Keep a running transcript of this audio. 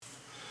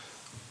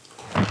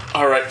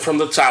All right, from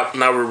the top.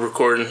 Now we're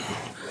recording.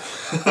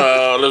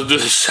 Let's do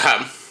this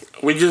shot.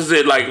 We just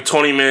did like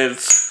 20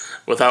 minutes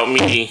without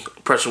me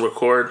pressing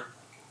record.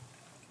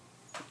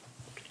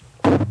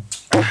 All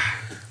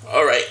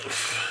right.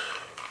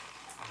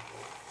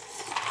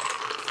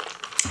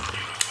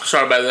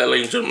 Sorry about that,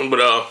 ladies and gentlemen,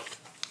 but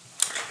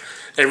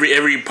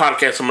every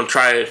podcast I'm gonna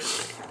try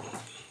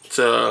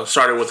to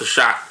start it with a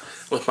shot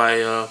with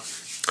my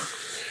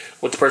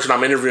with the person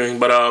I'm interviewing.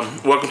 But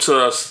welcome to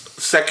the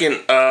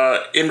second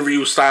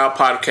interview style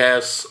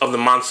podcast of the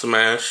Monster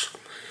Mash.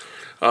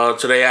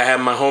 Today I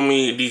have my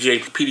homie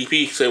DJ Petey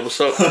P. Say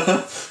what's up.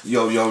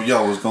 Yo,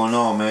 what's going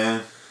on,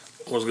 man?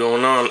 What's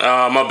going on?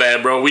 My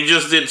bad, bro. We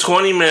just did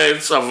 20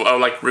 minutes of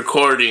like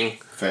recording.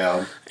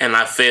 Failed. And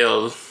I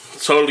failed.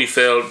 Totally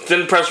failed.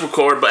 Didn't press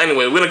record, but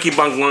anyway, we're gonna keep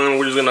on going.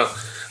 We're just gonna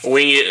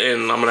wing it,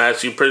 and I'm gonna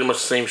ask you pretty much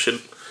the same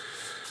shit.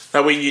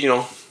 That way, you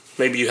know,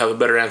 maybe you have a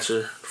better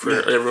answer for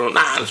everyone.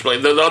 Nah, just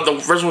like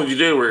the first ones you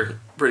did were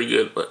pretty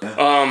good, but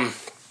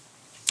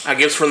I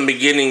guess from the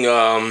beginning,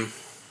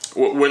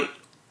 when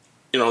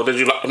you know,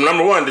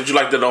 number one, did you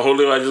like the Don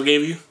Julio I just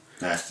gave you?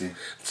 Nasty.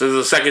 So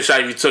the second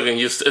shot you took, and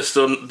it's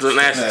still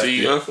nasty to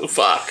you, huh?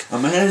 Fuck.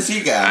 I'm a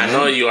Hennessy guy. I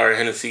know you are a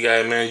Hennessy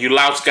guy, man. You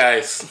Laos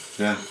guys.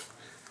 Yeah.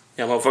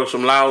 Yeah, motherfuckers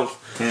from Laos.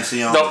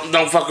 Hennessy only.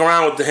 Don't fuck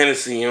around with the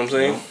Hennessy, you know what I'm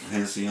saying? No,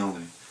 Hennessy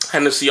only.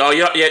 Hennessy, oh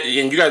yeah,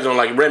 and you guys don't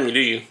like Remy, do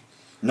you?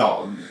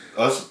 No,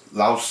 us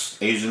Laos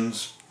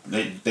Asians,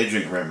 they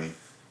drink Remy.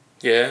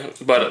 Yeah,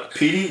 but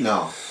Petey,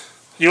 no.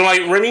 You don't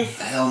like Remy?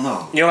 Hell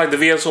no. You don't like the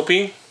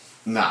VSOP?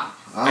 Nah,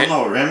 I don't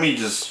know. Remy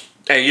just.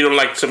 And you don't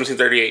like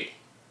 1738?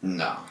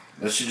 No,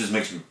 that shit just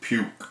makes me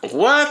puke.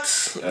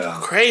 What? Yeah.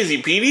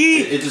 Crazy,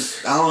 PD. It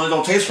just, I don't know. It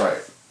don't taste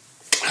right.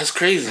 That's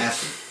crazy.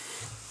 Nasty.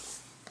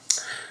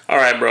 All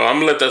right, bro. I'm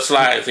gonna let that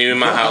slide. You in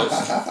my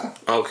house?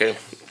 Okay.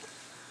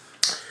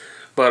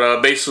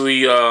 But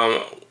basically,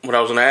 what I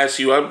was gonna ask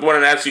you, I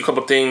wanted to ask you a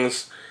couple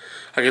things.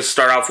 I guess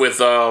start off with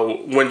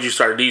when did you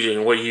start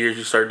DJing? What year did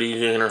you start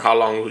DJing, or how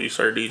long did you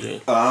start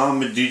DJing? I've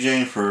been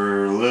DJing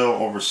for a little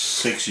over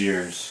 6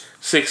 years.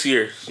 6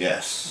 years.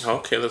 Yes.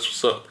 Okay, that's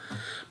what's up.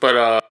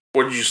 But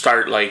where did you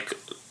start, like,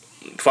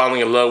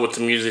 falling in love with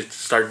the music to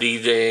start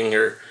DJing,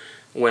 or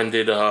when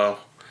did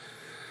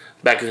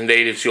back in the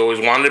day did you always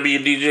want to be a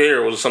DJ,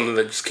 or was it something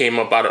that just came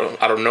up out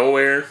of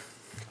nowhere?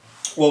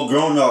 Well,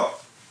 growing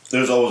up,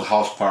 there's always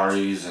house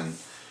parties, and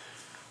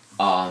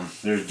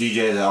there's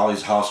DJs at all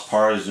these house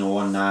parties and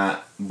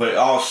whatnot. But it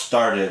all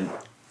started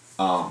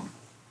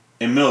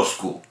in middle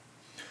school.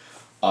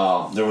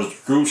 There was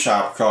a groove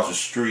shop across the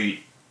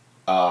street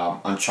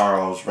on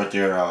Charles, right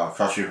there across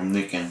the street from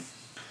Lincoln.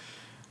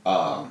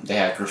 They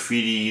had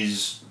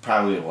graffitis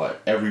probably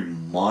every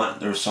month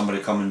there was somebody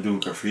coming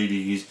doing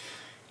graffitis.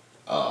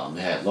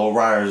 They had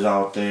lowriders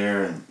out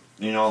there, and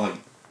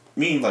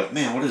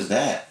man, what is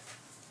that?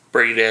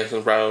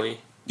 Breakdancing, probably.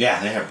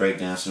 Yeah, they had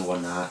breakdancing and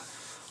whatnot.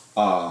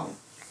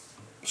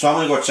 So I'm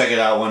gonna go check it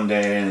out one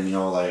day, and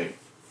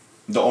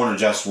the owner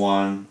Just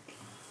One.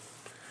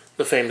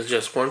 The famous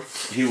Just One.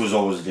 He was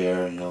always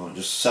there,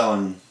 just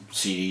selling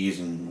CDs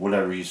and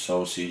whatever he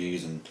sold,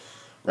 CDs and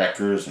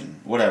records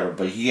and whatever.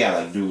 But he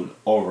had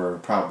over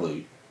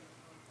probably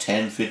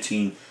 10,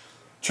 15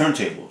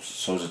 turntables.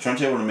 So it was a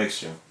turntable and a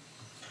mixer.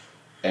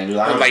 And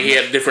he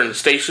had different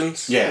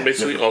stations? Yeah.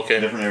 Basically? Okay.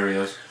 Different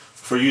areas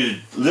for you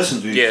to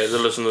listen to. Yeah, to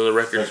listen to the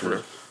records.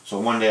 So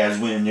one day I just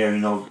went in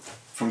there,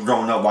 from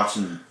growing up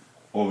watching,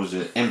 what was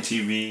it,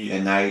 MTV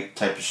at night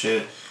type of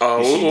shit. What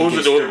was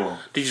it? Scribble.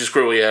 DJ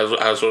Scribble, yeah.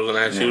 I was going to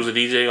ask. He was a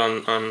DJ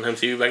on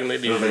MTV back in the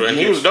day. And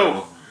he was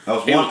dope. That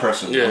was one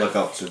person to look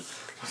up to. I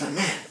was like,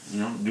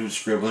 man, dude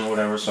scribbling or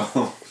whatever. So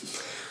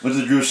went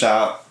to the groove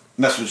shop,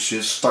 mess with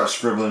shit, start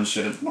scribbling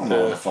shit. I don't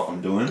know what the fuck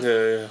I'm doing.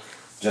 Yeah.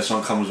 Just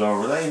one comes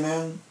over, hey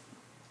man,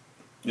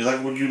 you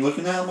like what you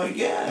looking at? I'm like,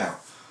 yeah.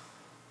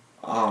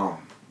 But I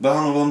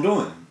don't know what I'm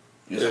doing.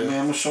 He's like,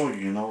 man, I'm gonna show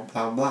you,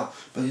 blah blah.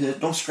 But he said,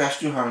 don't scratch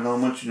too hard. I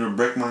don't want you to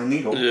break my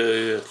needle.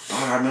 Yeah.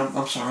 Alright, man,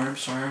 I'm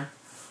sorry.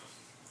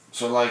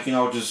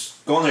 So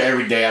just going there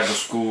every day after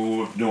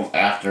school, doing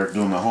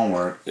my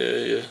homework.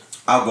 Yeah.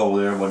 I'll go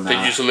there, whatnot. Did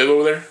you used to live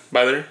over there?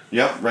 By there?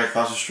 Yep, right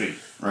across the street.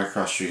 There's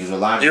a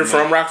laundromat. You're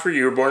from Rockford?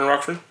 You were born in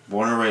Rockford?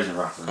 Born and raised in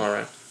Rockford.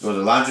 Alright. There was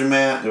a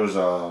laundromat. There was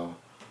a...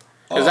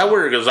 is that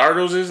where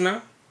Gazzardo's is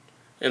now?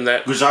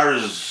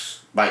 Gazzardo's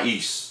is by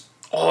East.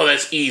 Oh,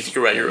 that's East.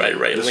 You're right.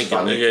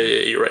 Lincoln. Yeah,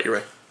 you're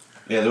right.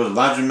 Yeah, there was a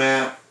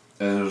laundromat,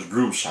 and there was a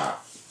groove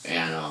shop.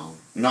 And,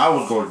 I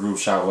would go to groove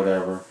shop,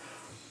 whatever.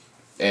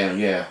 And,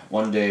 yeah,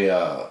 one day,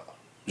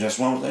 Just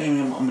One was like, hey,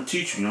 man, I'm going to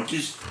teach you,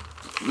 just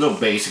little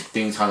basic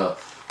things, how to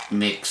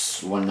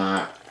mix,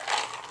 whatnot.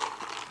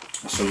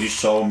 So he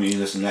showed me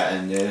this and that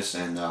and this,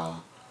 and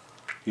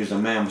he was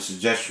like, man, I would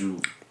suggest you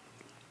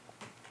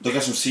look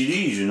at some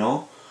CDs,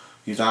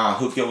 He's like, I'll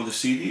hook you up with a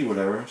CD,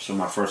 whatever. So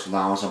my first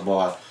allowance, I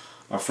bought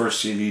my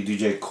first CD,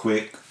 DJ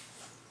Quick.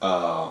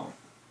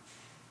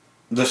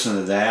 Listened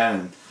to that,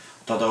 and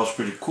I thought that was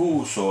pretty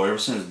cool. So ever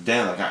since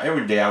then,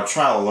 every day I'll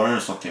try to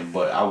learn something,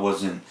 but I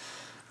wasn't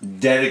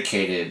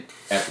dedicated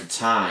at the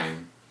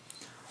time.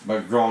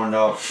 But growing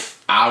up,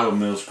 out of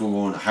middle school,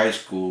 going to high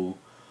school,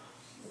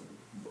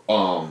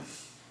 going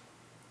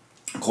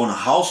to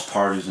house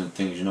parties and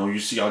things, you know, you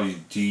see all these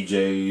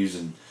DJs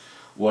and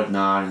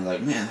whatnot, and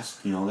like, man,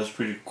 that's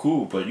pretty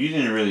cool, but you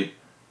didn't really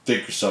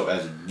think yourself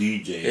as a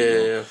DJ.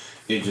 Yeah.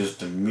 It's just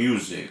the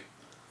music.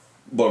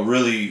 But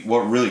really,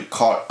 what really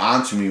caught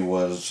onto me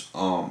was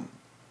one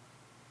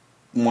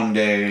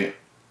day,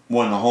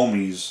 one of the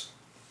homies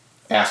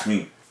asked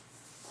me.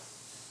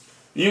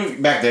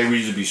 Back then we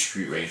used to be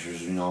street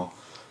racers, you know.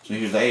 So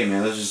he was like, "Hey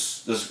man,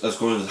 let's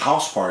go to this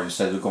house party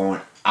instead of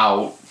going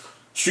out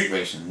street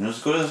racing.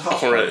 Let's go to this house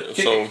party." Right.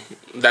 So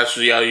that's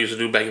what y'all used to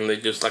do back in the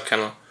day, just like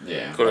kind of.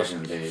 Yeah. Back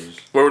in the days.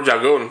 Where would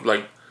y'all go?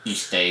 Like.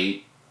 East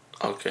State.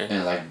 Okay.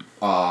 And like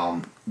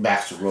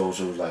Baxter Road,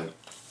 so it was like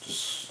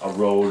just a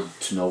road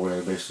to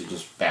nowhere, basically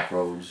just back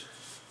roads.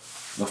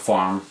 The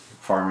farm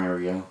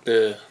area.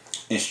 Yeah.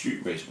 And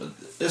street race, but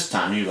this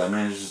time he was like,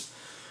 man,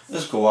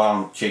 let's go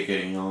out and kick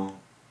it, you know.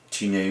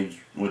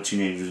 What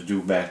teenagers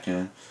do back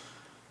then.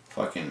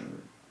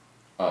 Fucking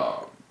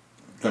going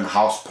to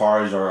house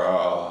parties or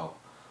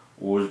what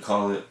would you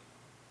call it?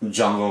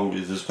 Jungle.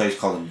 Is this place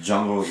called the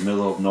Jungle in the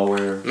middle of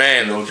nowhere?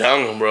 Man, the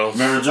Jungle, bro.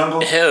 Remember the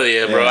Jungle? Hell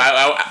yeah, bro.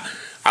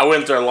 I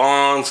went there a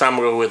long time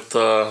ago with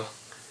one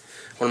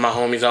of my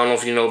homies. I don't know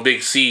if you know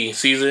Big C,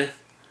 Caesar.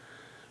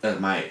 I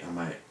might.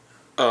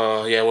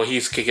 Yeah, well,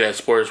 he's kicking at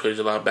Sports Wage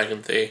a lot back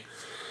in the day.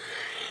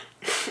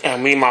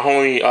 And me and my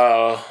homie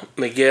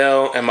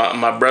Miguel and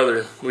my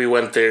brother, we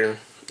went there.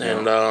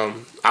 And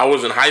I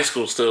was in high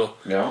school still.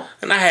 Yeah.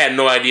 And I had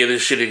no idea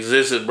this shit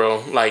existed,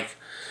 bro. Like,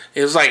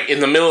 it was like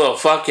in the middle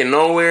of fucking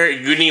nowhere.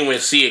 You didn't even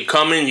see it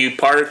coming. You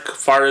park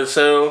far as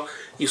hell.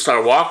 You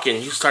start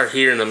walking. You start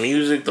hearing the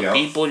music, the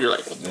people. You're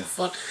like, what the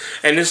fuck?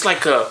 And it's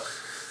like a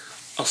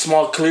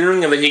small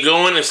clearing. And then you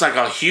go in. It's like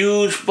a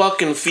huge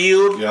fucking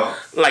field. Yeah.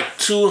 Like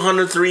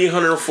 200,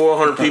 300,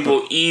 400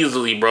 people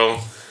easily, bro.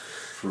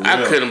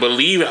 I couldn't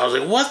believe it. I was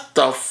like, what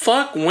the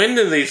fuck? When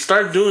did they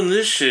start doing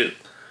this shit?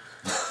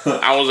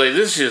 I was like,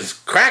 this shit's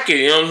cracking.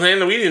 You know what I'm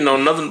saying? We didn't know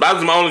nothing. That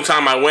was the only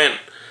time I went.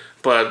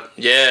 But,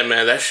 yeah,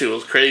 man, that shit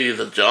was crazy.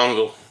 The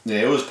Jungle. Yeah,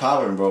 it was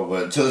power, bro.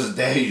 But to this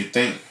day, you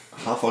think,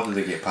 how fuck did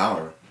they get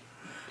power?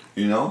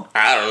 You know?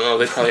 I don't know.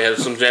 They probably had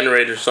some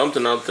generator or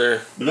something out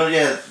there. But no,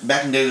 yeah,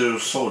 back in the day, it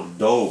was so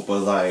dope. But,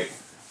 like,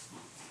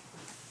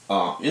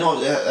 you know,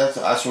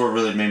 that's what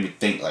really made me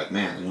think, like,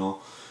 man, you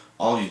know,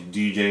 all these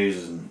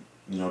DJs and,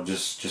 you know,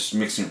 just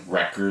mixing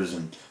records.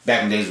 And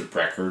back in the days with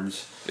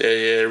records. Yeah,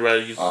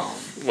 everybody used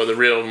well, the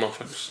real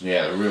motherfuckers.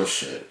 Yeah, the real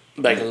shit.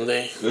 Back in the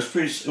day.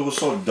 It was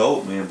so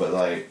dope, man, but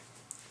like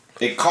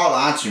it caught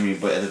on to me,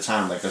 but at the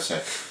time, like I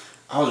said,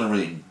 I wasn't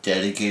really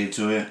dedicated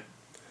to it.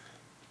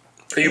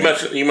 You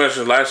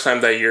mentioned last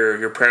time that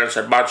your parents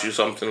had bought you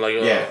something like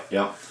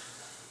Yep.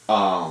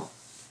 After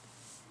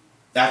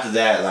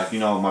that, like, you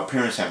know, my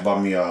parents had bought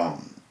me what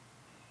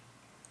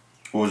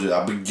was it,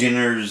 a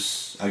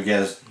beginner's, I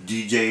guess,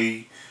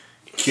 DJ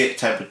kit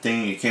type of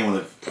thing. It came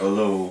with a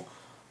little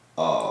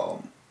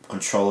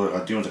controller. I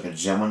think it was like a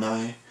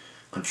Gemini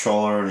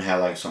controller, and it had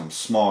like some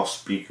small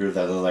speakers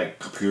that looked like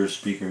computer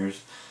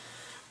speakers.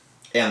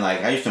 And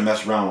like I used to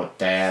mess around with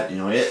that, you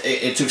know.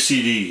 It took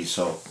CDs,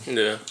 so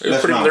yeah, it was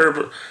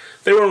pretty.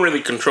 They weren't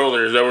really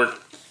controllers. They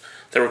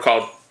were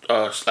called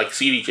like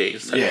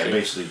CDJs. Yeah,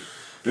 basically,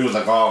 it was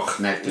like all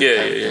connected.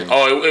 Yeah.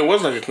 Oh, it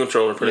was like a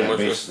controller, pretty much.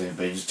 Basically,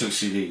 but it just took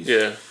CDs.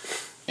 Yeah.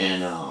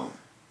 And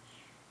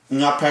you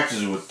know, I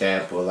practiced with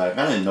that, but like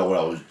I didn't know what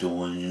I was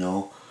doing, you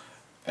know.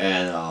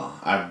 And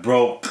I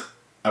broke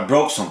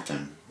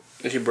something.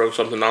 You broke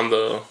something on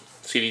the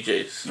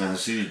CDJs. On the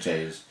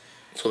CDJs.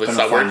 So they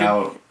stopped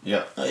working?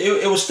 Yeah.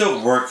 It was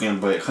still working,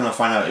 but couldn't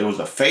find out it was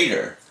a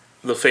fader.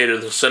 The fader,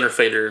 the center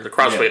fader, the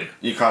cross fader.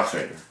 The cross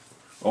fader.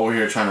 Over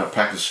here trying to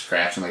practice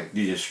scratch and like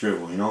DJ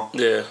Scribble, you know?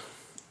 Yeah.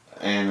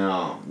 And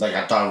like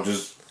I thought it was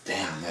just,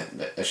 damn,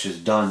 that shit's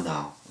done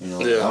now. You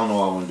know? Yeah. I don't know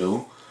what I'm gonna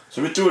do.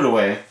 So we threw it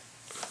away.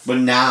 But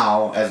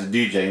now, as a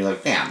DJ, you're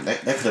like, damn,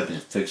 that could have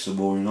been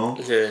fixable, you know?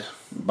 Yeah.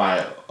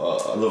 Buy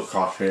a little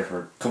crossfader for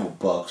a couple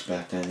bucks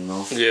back then, you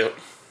know? Yeah.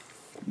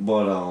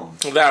 But,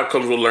 that all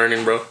comes with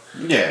learning, bro.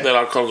 Yeah. That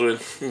all comes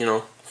with, you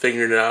know,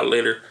 figuring it out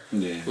later.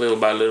 Yeah. Little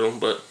by little,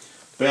 but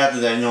after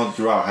that, you know,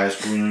 throughout high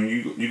school, you know,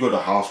 you go to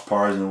house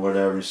parties and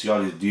whatever, you see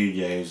all these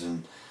DJs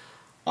and,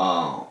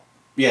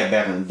 yeah,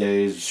 back in the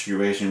days, street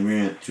racing, we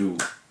went to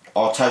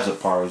all types of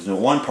parties. And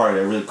one party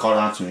that really caught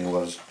on to me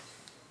was,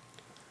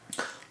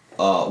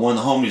 one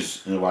of the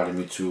homies invited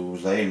me to,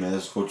 was like, hey man,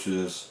 let's go to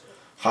this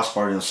house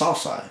party on the south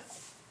side.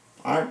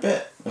 Alright,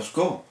 bet. Let's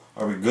go.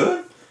 Are we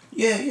good?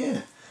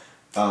 Yeah.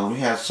 We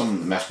had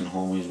some Mexican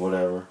homies,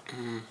 whatever.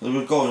 So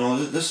we go, you know,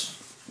 this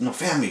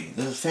family.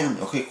 This is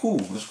family. Okay,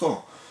 cool. Let's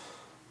go.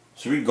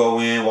 So we go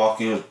in,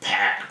 walk in, it was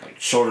packed, like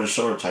shoulder to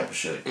shoulder type of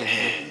shit. Like,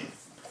 dang.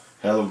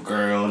 Had a little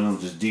girl, you know,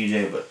 this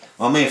DJ, but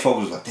my main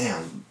focus was like,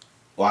 damn,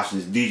 watching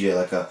this DJ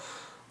like a,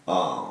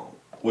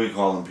 what do you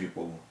call them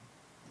people?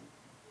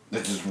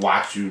 That just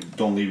watch you,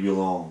 don't leave you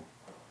alone.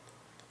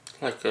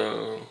 like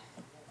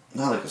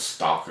Not like a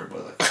stalker,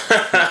 but like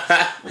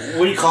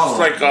what do you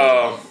call it's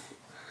them?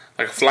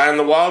 like a fly on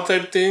the wall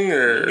type thing,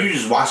 or you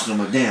just watching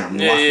them like damn,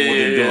 you watching what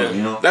they're doing,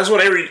 you know. That's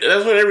what every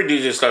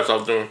DJ starts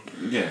off doing.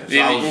 Yeah,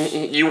 so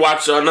you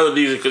watch another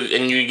DJ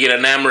and you get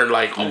enamored,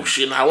 like, oh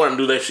shit, I want to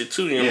do that shit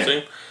too. You know what I'm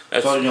saying?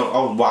 So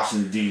I was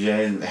watching the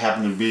DJ and it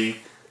happened to be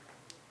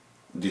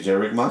DJ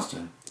Rick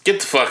Monster. Get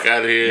the fuck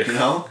out of here. You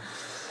know,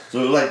 so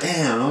it was like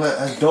damn,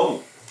 that's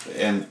dope.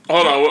 And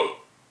hold on,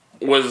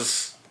 what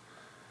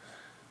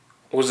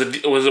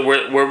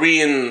were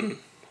we in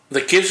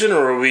the kitchen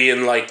or were we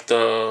in like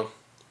the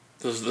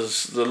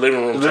living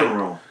room? The living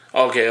room.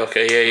 Okay,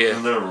 yeah. The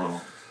living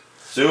room.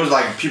 So it was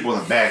like people in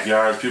the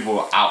backyard,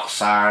 people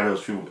outside, there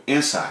was people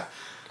inside.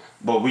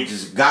 But we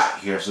just got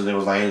here, so they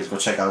was like, hey, let's go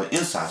check out the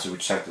inside. So we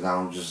checked it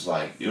out and just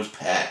like, it was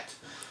packed.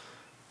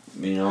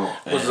 You know.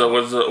 Was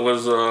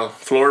the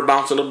floor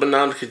bouncing up and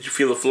down? Could you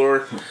feel the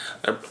floor?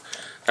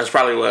 That's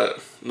probably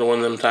the one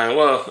of them times.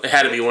 Well, it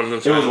had to be one of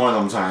them times. It was one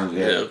of them times,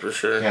 yeah. Yeah, for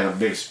sure. It had a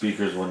big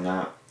speakers and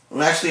whatnot.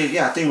 Well, actually,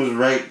 yeah, I think it was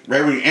right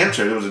when you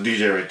entered, there was a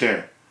DJ right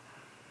there.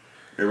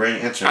 Right when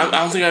you entered. I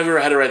don't think I've ever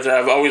had it right there.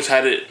 I've always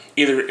had it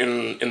either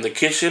in the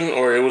kitchen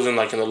or it was in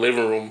like in the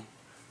living room.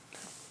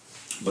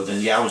 But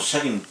then, yeah, I was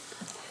checking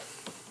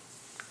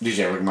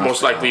DJ Rick Monster.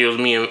 Most likely it was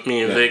me and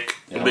Vic,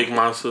 the Big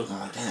Monster.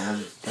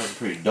 Damn, that's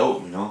pretty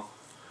dope, you know.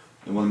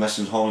 And when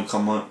Messing's home,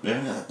 come up,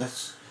 yeah,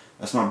 that's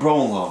my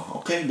bro-in-law.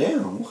 Okay,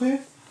 damn, okay.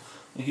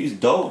 He's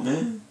dope,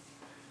 man.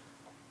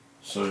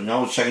 So, you know,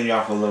 I was checking you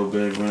out for a little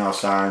bit, went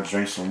outside,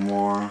 drank some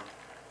more.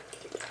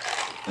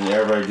 And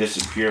everybody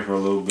disappeared for a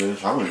little bit.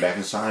 So I went back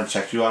inside and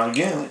checked you out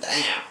again. Like,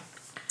 damn.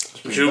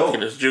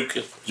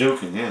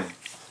 Juking, yeah.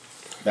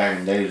 Back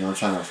in the day, you know,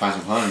 trying to find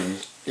some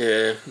honeys.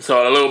 Yeah.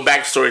 So a little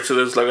backstory to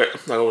this,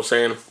 like I was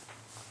saying.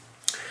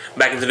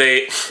 Back in the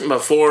day,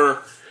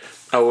 before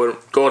I would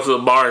go to the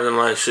bars and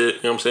all that shit,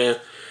 you know what I'm saying?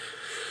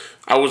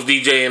 I was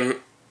DJing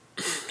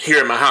here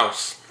at my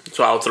house.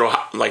 So I would throw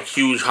like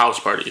huge house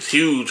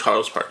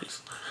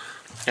parties.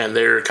 And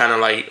they're kind of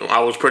like,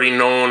 I was pretty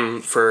known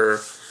for,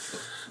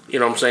 you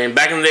know what I'm saying?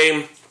 Back in the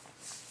day,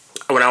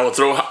 when I would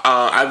throw,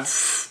 I've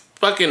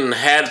fucking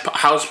had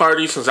house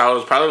parties since I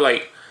was probably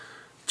like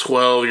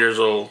 12 years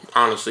old,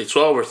 honestly,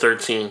 12 or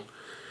 13.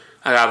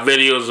 I got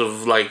videos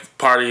of like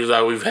parties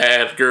that we've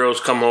had,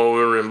 girls come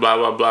over and blah,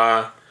 blah,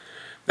 blah.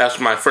 That's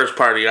my first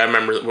party I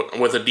remember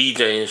with a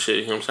DJ and shit,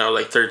 you know what I'm saying? I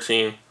was like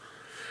 13.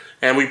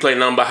 And we played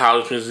nothing but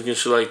house music and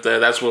shit like that.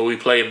 That's what we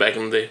played back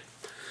in the day.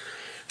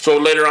 So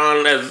later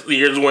on, as the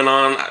years went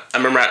on, I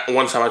remember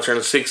one time I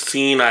turned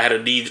 16, I had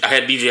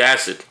DJ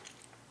Acid.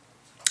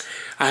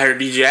 I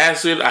heard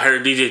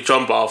DJ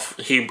Jump Off.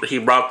 He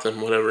brought them,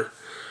 whatever.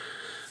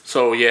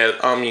 So yeah,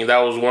 I mean,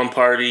 that was one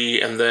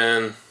party. And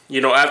then,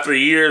 you know, after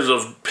years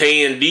of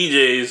paying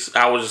DJs,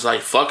 I was just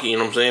like, fuck it, you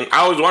know what I'm saying?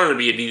 I always wanted to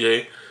be a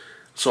DJ.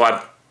 So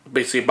I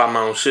basically bought my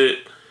own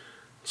shit.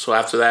 So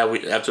after that,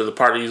 after the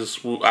parties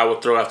I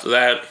would throw after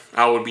that,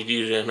 I would be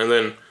DJing. And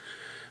then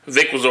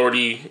Vic was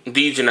already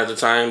DJing at the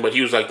time, but he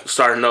was like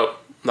starting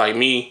up like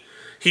me.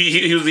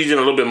 He was DJing a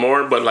little bit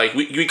more, but like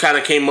we kind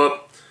of came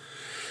up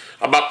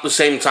about the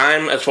same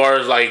time as far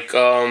as like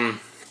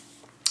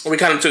we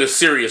kind of took it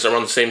serious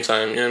around the same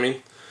time. You know what I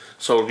mean?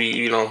 So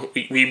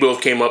we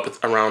both came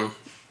up around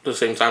the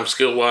same time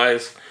skill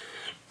wise,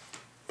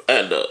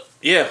 and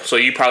yeah. So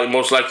you probably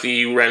most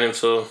likely ran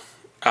into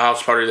a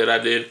house party that I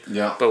did,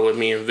 yeah, but with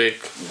me and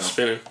Vic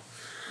spinning.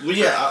 Well,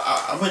 yeah,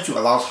 I went to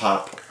a lot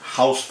of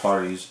house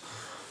parties,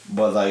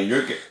 but like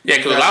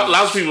because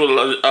loud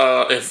people,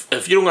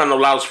 if you don't got no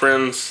loud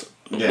friends,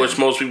 which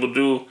most people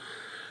do,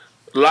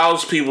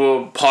 loud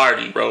people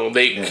party, bro.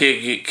 They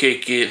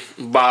kick it,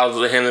 bottles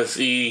of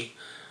Hennessy.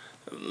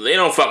 They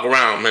don't fuck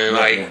around, man.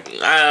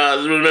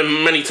 There's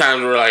been many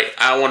times where like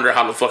I wonder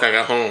how the fuck I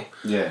got home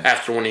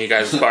after one of you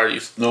guys'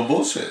 parties. No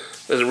bullshit.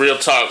 There's real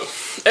talk.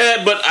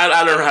 But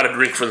I learned how to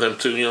drink from them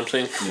too, you know what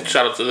I'm saying? Yeah.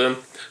 Shout out to them.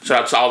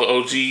 Shout out to all the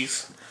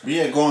OGs.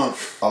 Yeah, going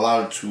a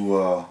lot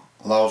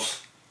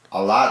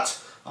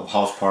of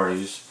house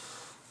parties.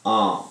 You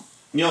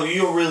know,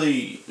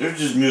 there's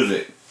just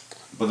music.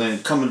 But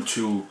then coming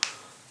to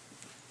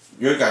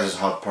your guys'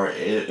 house party,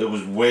 it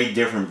was way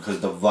different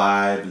because the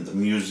vibe and the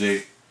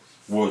music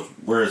was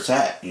where it's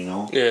at, you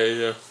know?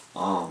 Yeah.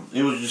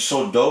 It was just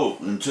so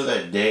dope. Until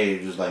that day,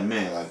 it was like,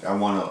 man, like I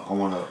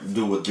wanna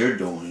do what they're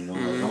doing, you know?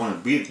 Like I wanna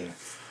be there.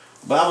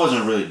 But I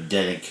wasn't really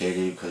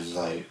dedicated because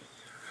like.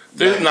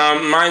 Now,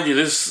 mind you,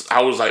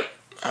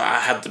 I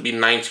had to be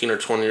 19 or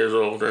 20 years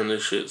old during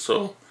this shit,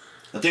 so.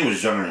 I think it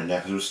was younger than that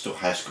because it was still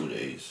high school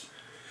days.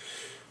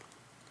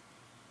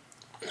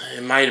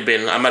 It might have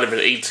been. I might have been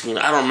 18.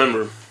 I don't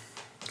remember.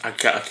 I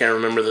can't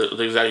remember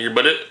the exact year,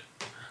 but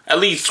at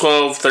least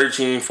 12,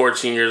 13,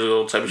 14 years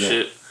ago type of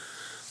shit.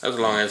 That's a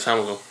long ass time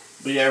ago.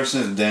 But yeah, ever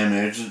since then,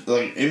 man,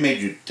 it made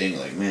you think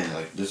like, man,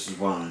 like this is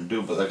what I'm gonna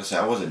do. But like I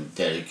said, I wasn't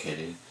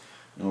dedicated.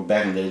 You know,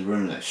 back in the days, we were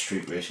in like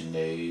street racing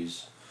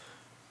days.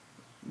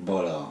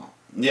 But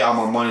yeah,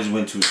 all my monies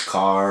went to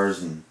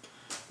cars and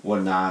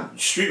whatnot.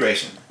 Street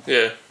racing.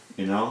 Yeah.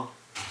 You know?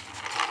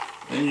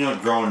 And you know,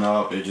 growing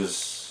up, I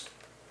was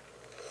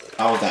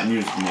that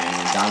music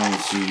man, downloading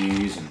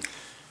CDs and,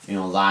 you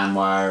know,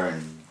 LimeWire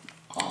and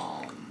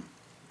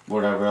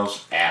whatever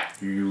else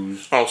app you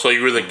use. Oh, so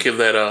you were the kid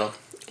that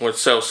would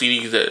sell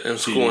CDs in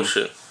school and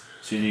shit.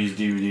 CDs,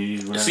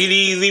 DVDs, whatever.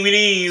 CDs,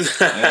 DVDs.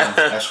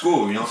 Yeah, at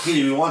school, you know, Petey,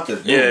 you want this?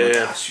 Boom, Yeah.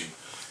 Got you.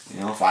 You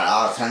know,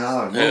 $5,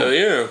 $10. Hell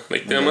yeah,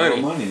 make that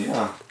money.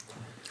 Yeah.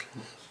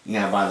 You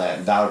gotta buy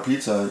that dollar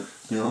pizza,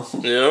 you know.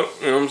 Yep, you know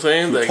what I'm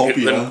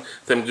saying?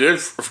 Them good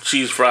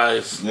cheese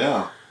fries.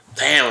 Yeah.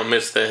 Damn, I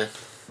missed that.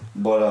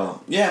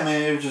 But yeah,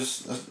 man, it was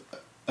just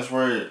that's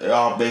where it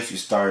all basically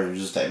started. It was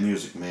just that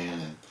music, man,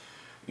 and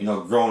you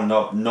know, growing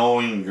up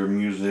knowing your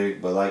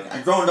music, but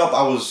like growing up,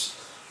 I was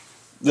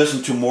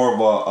listening to more of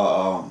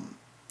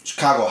a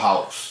Chicago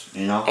house,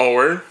 you know. Oh,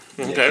 word?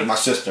 Okay. Yeah, my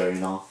sister, you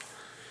know.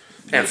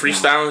 And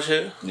freestyle and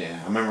shit. Yeah,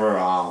 I remember.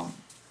 I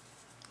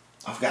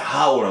forgot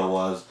how old I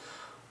was,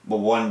 but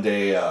one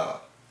day,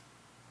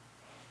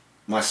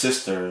 my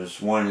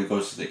sisters wanted to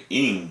go to the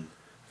Ing.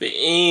 The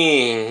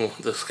Ing,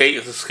 the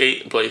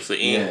skate place, the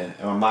Ing. Yeah,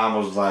 and my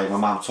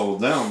mom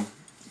told them,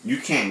 "You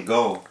can't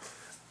go.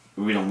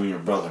 We don't bring your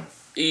brother."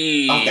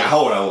 I forgot how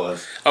old I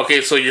was.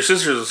 Okay, so your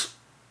sister's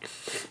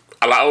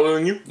a lot older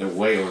than you? They're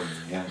way older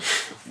than me, yeah.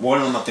 One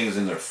of them, I think, is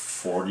in their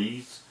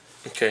 40s.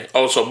 Okay.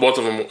 Oh, so both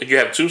of them, you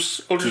have two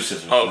older? Two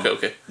sisters. Oh,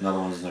 okay. Another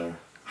one's in their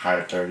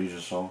higher 30s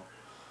or so.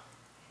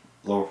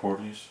 Lower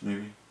 40s,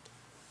 maybe.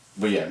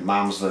 But yeah,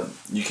 mom's like,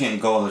 you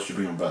can't go unless you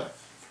bring your brother.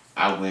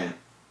 I went,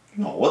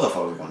 you know, what the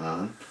fuck was going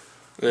on?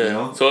 Yeah. You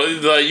know? So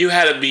you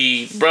had to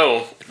be,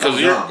 bro, because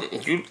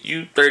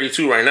you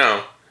 32 right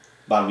now.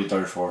 About to be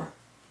 34.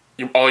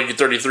 You're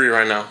 33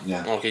 right now.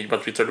 Yeah. Okay, you're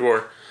about to be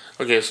 34.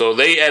 Okay, so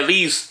they at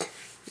least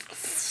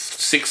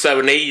 6,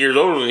 7, 8 years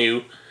older than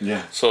you.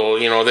 Yeah. So,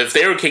 you know, if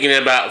they were kicking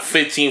in about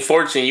 15,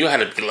 14, you had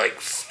to be like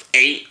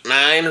 8,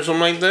 9 or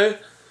something like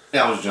that.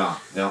 Yeah, I was young.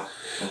 Yeah.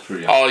 I was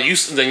pretty young. Oh, you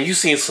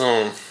seen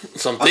some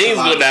things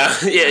go down.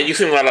 Yeah, you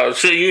seen a lot of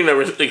shit you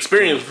never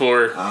experienced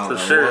before, for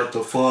sure. What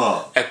the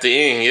fuck? At the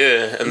end,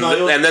 yeah. And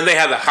then they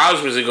had the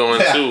house music going,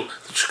 too.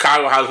 The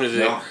Chicago house music.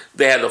 Yeah.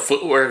 They had the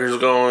footworkers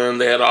going.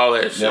 They had all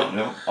that shit.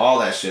 Yep. All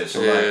that shit.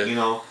 So, like, you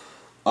know,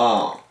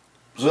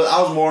 so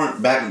I was more,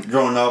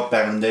 growing up,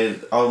 back in the day,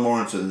 I was more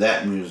into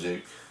that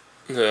music.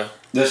 Yeah.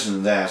 Listening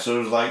to that. So it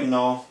was like, you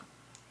know,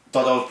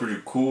 thought that was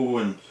pretty cool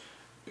and,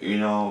 you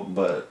know,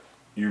 but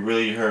you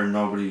really heard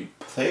nobody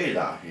play it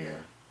out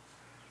here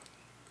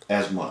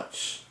as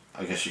much,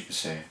 I guess you could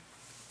say.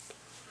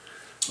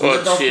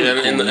 Well,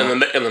 shit, in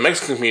the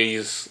Mexican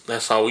communities,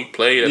 that's how we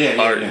played at the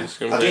parties.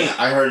 Yeah. You know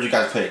I heard you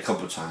guys play a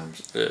couple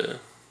times. Yeah.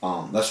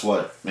 That's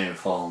what made me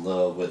fall in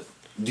love with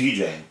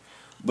DJing.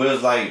 But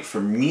it's like, for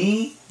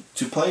me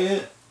to play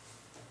it,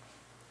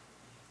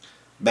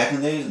 back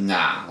in the days,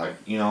 nah. Like,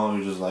 you know, it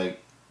was just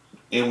like,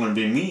 it wouldn't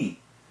be me.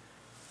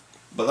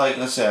 But like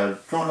I said,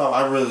 growing up,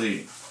 I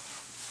really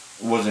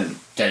wasn't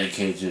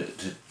dedicated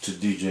to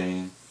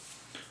DJing.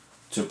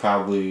 To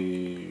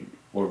probably,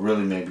 or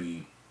really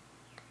maybe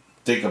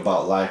think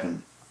about life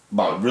and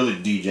about really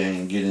DJing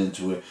and get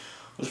into it. It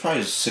was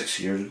probably 6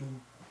 years ago.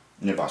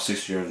 Yeah, about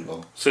 6 years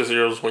ago. 6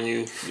 years when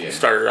you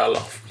started out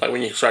off. Like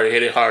when you started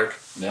hitting hard.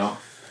 Yeah.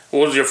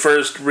 What was your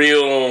first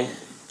real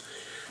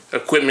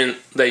equipment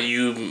that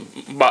you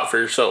bought for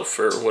yourself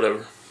or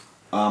whatever?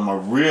 My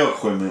real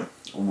equipment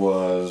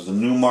was the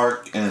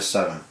Newmark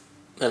NS7.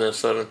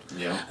 NS7.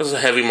 Yeah. That's a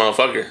heavy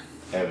motherfucker.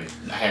 Heavy.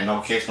 I had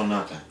no case, no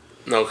nothing.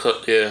 No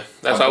cut, yeah.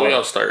 That's how we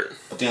all start.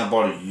 I think I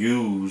bought it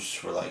used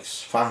for like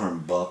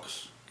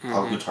 $500.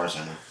 Out of Guitar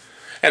Center.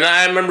 And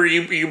I remember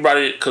you brought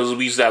it because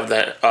we used to have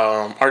that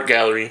art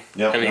gallery.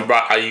 Yep, and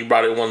you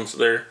brought it once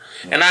there.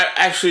 Yep. And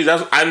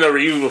I've never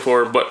used it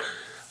before, but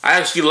I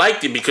actually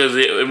liked it because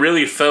it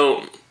really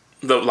felt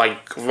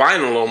like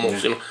vinyl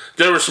almost. Yeah. You know,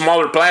 there were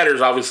smaller platters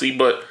obviously,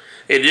 but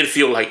it did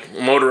feel like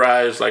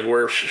motorized, like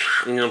where,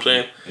 you know what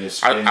I'm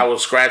saying? I would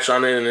scratch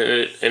on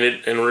it and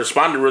it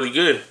responded really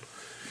good.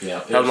 Yeah,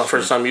 that was my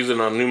first time using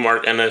a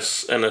Newmark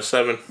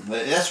NS7.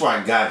 That's why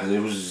I got it, because it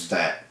was just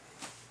that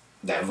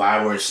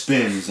vibe where it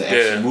spins, it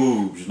actually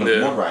moves, no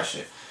motorized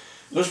shit.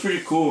 It was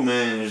pretty cool,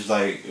 man. It was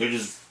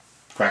just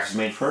practice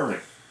made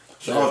perfect.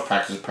 So I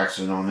was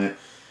practicing on it,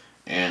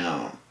 and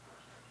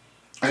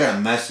I got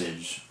a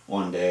message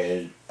one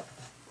day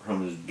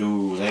from this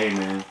dude. Hey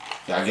man,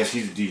 I guess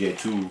he's a DJ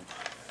too.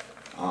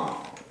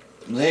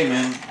 Hey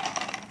man,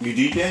 you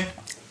DJ?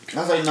 I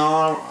was like,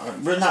 no,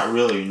 but not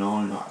really, you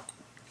know.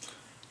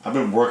 I've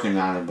been working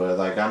on it, but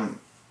like I'm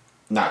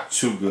not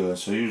too good.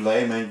 So he was like,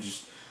 hey man,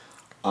 just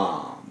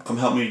come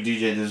help me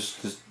DJ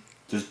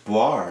this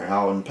bar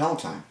out in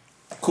Palatine.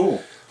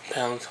 Cool.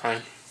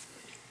 Palatine.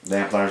 The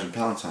amplifiers in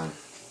Palatine.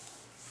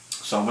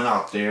 So I went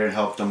out there and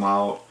helped them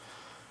out.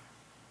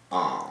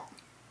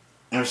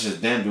 Ever since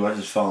then, dude, I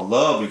just fell in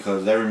love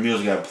because every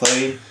music I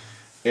played,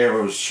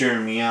 everyone was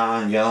cheering me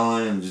on,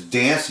 yelling, and just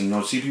dancing. You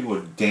know, see people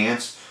would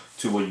dance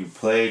to what you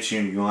play,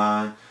 cheering you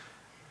on.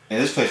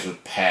 And this place was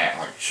packed,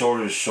 like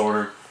shoulder to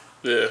shoulder.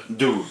 Yeah.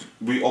 Dude,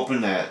 we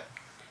opened at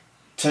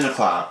 10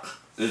 o'clock.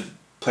 This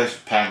place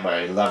was packed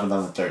by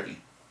 11:30.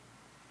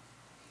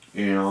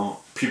 You know,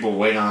 people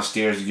waiting on the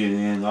stairs to get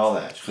in, all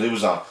that. Because it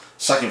was a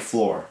second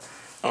floor.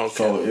 Okay.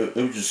 So it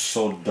was just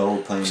so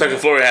dope playing. Second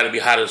floor had to be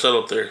hot as hell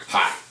up there.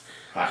 Hot.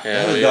 Yeah,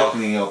 There's a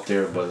balcony up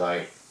there, but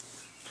like,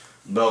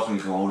 balcony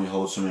can only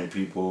hold so many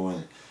people,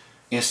 and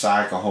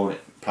inside can hold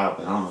it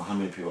probably, I don't know how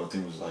many people. I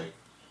think it was like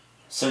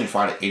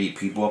 75 to 80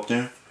 people up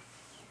there.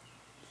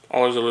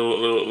 Always a little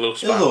spot. It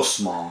was a little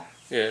small.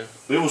 Yeah.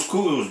 But it was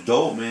cool. It was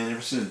dope, man.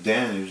 Ever since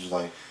then, it was just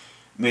like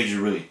made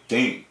you really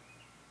think.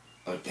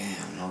 Like,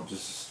 damn,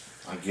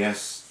 I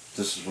guess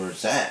this is where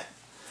it's at.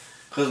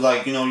 Cause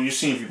like, you're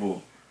seeing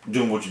people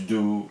doing what you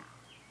do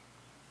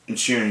and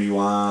cheering you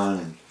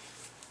on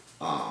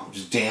and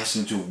just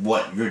dancing to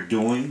what you're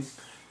doing.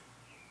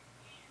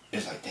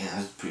 It's like, damn,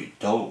 that's pretty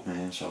dope,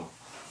 man. So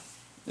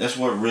that's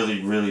what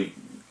really, really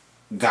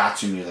got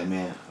to me. Like,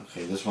 man,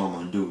 okay, this is what I'm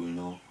gonna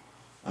do.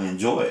 I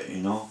enjoy it.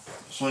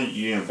 So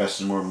you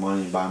invest in more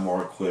money, buy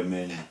more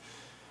equipment, and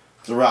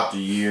throughout the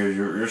year,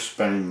 you're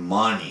spending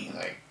money,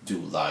 like do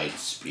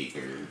lights,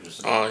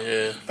 speakers,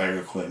 better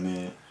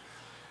equipment,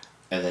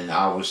 and then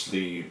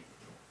obviously,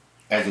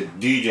 as a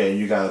DJ,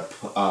 you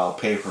gotta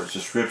pay for a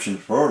subscription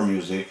for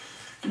music.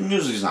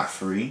 Music's not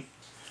free.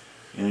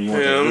 You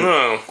want the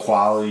good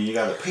quality, you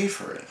gotta pay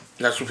for it.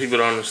 That's what people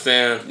don't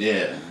understand.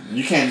 Yeah,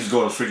 you can't just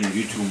go to freaking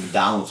YouTube and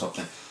download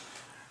something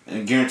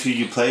and guarantee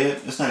you play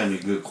it. It's not gonna be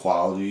good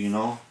quality,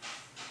 But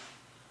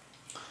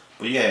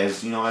yeah,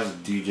 as a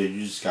DJ,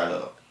 you just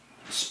gotta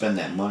spend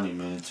that money,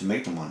 man, to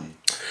make the money.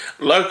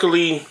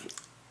 Luckily,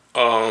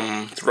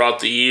 throughout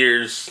the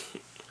years,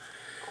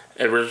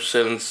 ever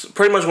since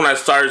pretty much when I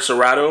started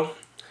Serato,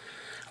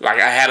 like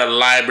I had a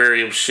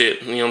library of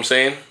shit. You know what I'm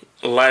saying?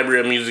 A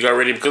library of music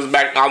already, because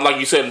like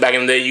you said, back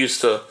in the day, you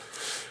used to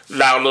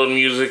download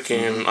music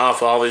and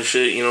off all this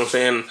shit. You know what I'm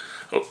saying?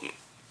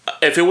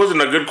 If it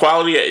wasn't a good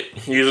quality,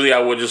 usually I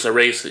would just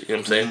erase it. You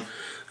know what I'm saying?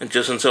 And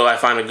just until I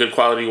find a good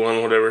quality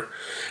one, whatever.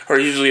 Or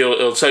usually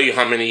it'll tell you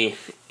how many,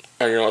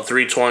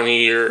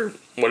 320 or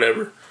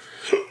whatever.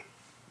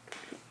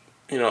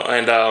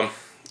 And I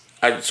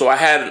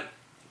had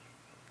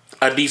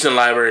a decent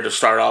library to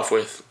start off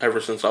with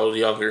ever since I was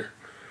younger.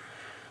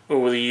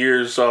 Over the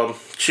years,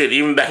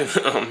 even back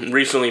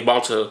recently,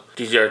 Balta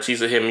DJ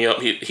Artista hit me up.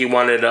 He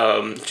wanted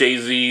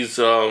Jay-Z's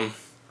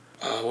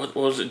what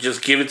was it?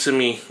 Just Give It To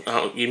Me.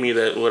 Give me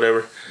that,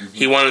 whatever.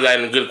 He wanted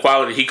that in good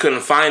quality. He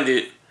couldn't find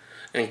it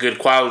in good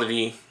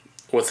quality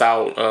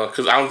without,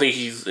 because I don't think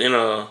he's in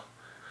a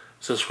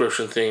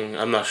subscription thing.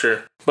 I'm not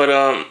sure,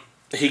 but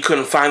he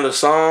couldn't find the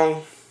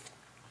song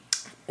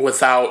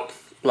without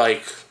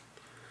like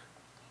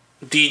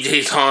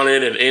DJs on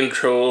it and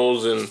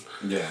intros and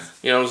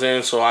you know what I'm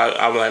saying. So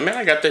I'm like, man,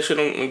 I got that shit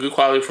in good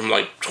quality from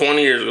like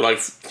 20 years ago, like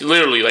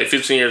literally like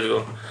 15 years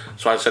ago.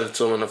 So I sent it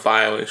to him in a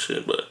file and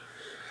shit. But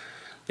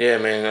yeah,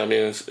 man, I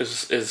mean,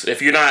 it's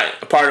if you're not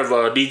a part of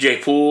a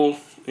DJ pool,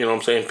 you know what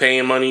I'm saying,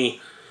 paying money,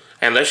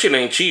 and that shit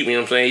ain't cheap. You know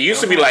what I'm saying. It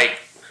used to be like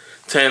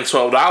 $10,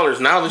 $12.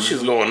 Now this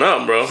shit's going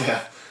up, bro.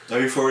 Yeah,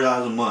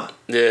 $34 a month.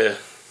 Yeah.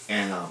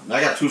 And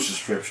I got 2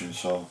 subscriptions,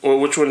 so. Well,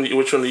 which one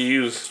do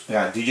you use? I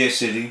got DJ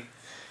City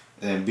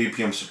and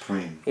BPM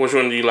Supreme. Which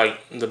one do you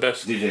like the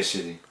best? DJ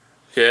City.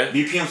 Yeah.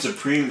 BPM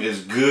Supreme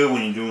is good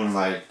when you're doing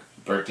like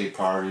birthday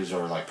parties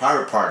or like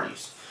private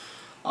parties,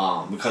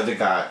 because they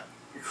got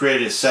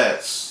created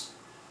sets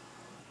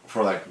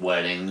for like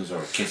weddings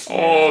or kissing.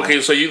 Oh,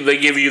 okay. So they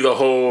give you the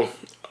whole.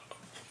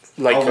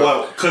 Like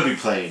what could be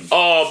played.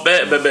 Oh,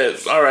 bet.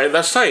 All right,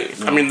 that's tight.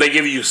 Yeah. I mean, they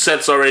give you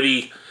sets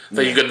already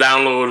that you could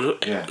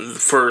download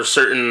for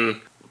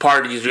certain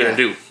parties you're gonna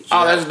do.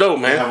 So that's dope,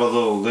 man. They have a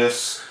little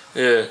list.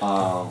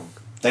 Yeah.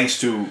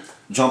 Thanks to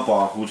Jump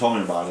Off, who told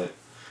me about it.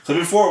 So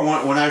before,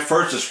 when I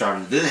first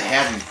described it, didn't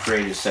have these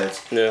creative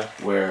sets. Yeah.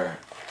 Where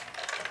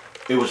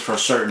it was for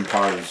certain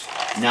parties.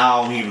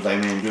 Now he was like,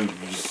 man, dude,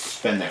 you just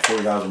spend that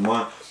 $40 a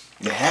month.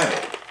 They have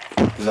it.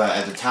 Because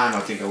at the time, I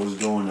think I was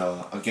doing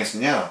Against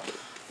Netta.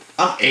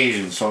 I'm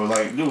Asian, so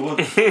like, dude, what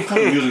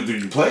kind of music do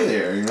you play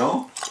there,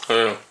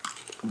 Yeah.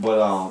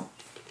 But,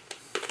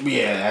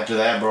 yeah, after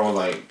that, bro,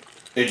 like,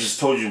 it just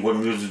told you what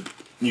music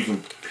you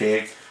can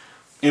pick.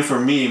 And for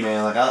me,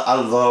 man, like, I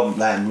love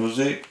Latin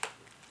music,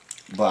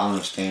 but I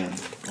understand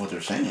what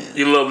they're saying.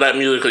 You love Latin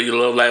music because you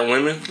love Latin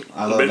women?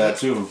 I love that,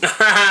 too.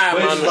 But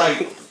it's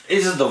like,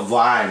 it's just the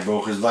vibe, bro,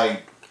 because,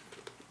 like,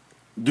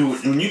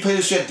 dude, when you play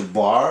this shit at the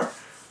bar,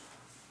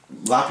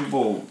 a lot of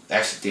people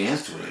actually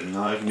dance to it,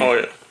 Oh,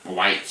 yeah.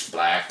 Whites,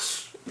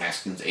 blacks,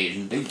 Mexicans,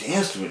 Asians, they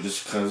dance to it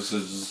just because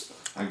it's,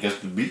 I guess,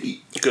 the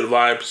beat. Good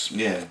vibes.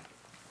 Yeah.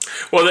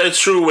 Well, it's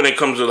true when it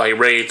comes to like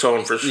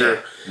reggaeton for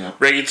sure. Yeah.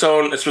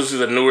 Reggaeton, especially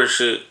the newer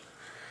shit,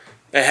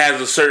 it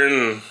has a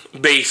certain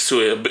bass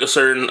to it, a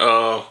certain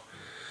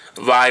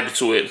vibe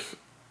to it.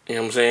 You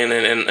know what I'm saying?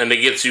 And it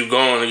gets you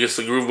going, it gets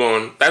the groove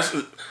going.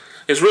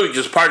 It's really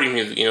just party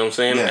music, you know what I'm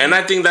saying? Yeah. And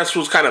I think that's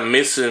what's kind of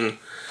missing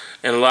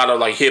in a lot of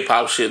like hip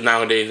hop shit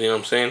nowadays, you know what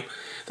I'm saying?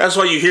 That's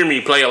why you hear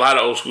me play a lot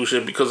of old school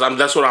shit, because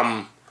that's what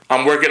I'm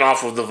working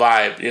off of the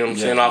vibe, you know what I'm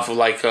saying? Off of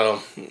like, you know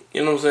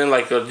what I'm saying?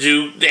 Like a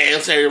juke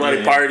dance,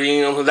 everybody partying,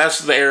 you know? That's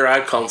the era I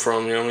come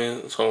from, you know what I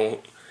mean?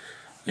 So,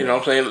 you know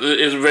what I'm saying?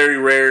 It's very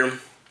rare.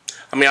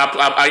 I mean,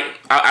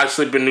 I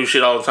sleep in new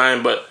shit all the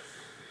time, but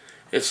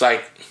it's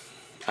like,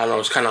 I don't know,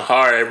 it's kind of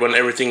hard when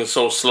everything is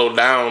so slowed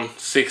down.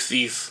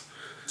 60s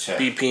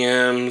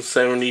BPM,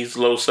 70s,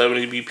 low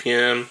 70s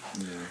BPM.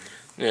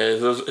 Yeah,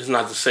 it's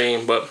not the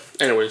same. But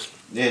anyways.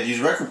 Yeah, these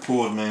record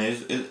pools, man,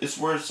 it's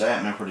where it's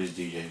at, man, for these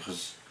DJs.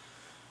 Because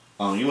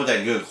you want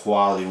that good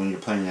quality when you're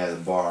playing at a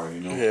bar, you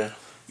know? Yeah.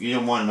 You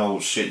don't want no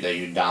shit that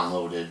you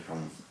downloaded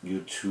from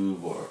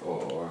YouTube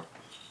or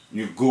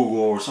you Google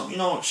or something, you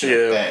know,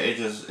 shit like that.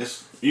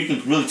 It's you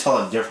can really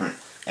tell it different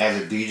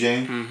as a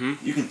DJ. Mm-hmm.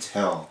 You can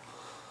tell.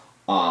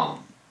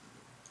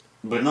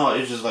 But no,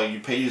 it's just like you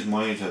pay this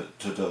money to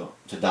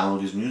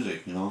download this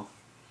music, you know?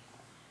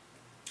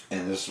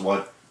 And this is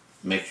what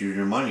makes you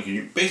your money. Because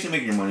you basically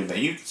make your money back.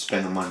 You can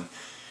spend the money.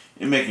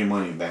 You make your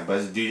money back. But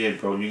as a DJ,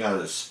 bro, you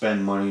gotta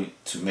spend money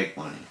to make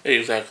money.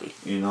 Exactly.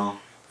 You know?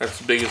 That's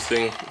the biggest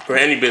thing for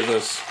any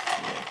business.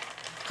 Yeah.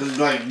 Because,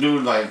 like,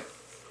 dude, like,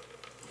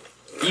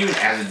 even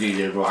as a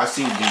DJ, bro, I've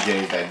seen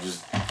DJs that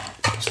just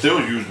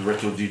still use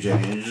virtual DJ.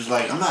 And it's just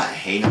like, I'm not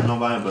hating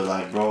nobody, but,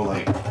 like, bro,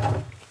 like,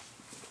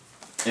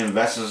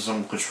 invest in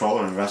some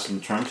controller, invest in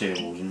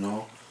turntables, you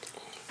know?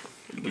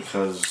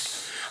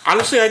 Because...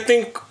 honestly, I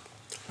think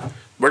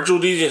virtual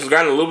DJ has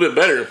gotten a little bit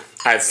better.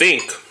 I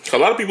think. A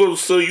lot of people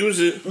still use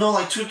it. No,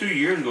 like 2-3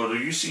 years ago, though,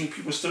 you seen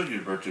people still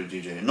use virtual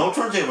DJ. No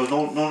turntables,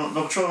 no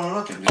controller, no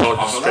nothing.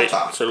 Just straight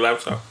to the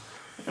laptop.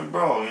 And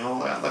bro, you know,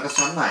 like I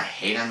said, I'm not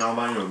hating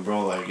nobody, but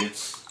bro, like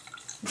it's...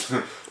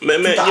 man,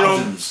 you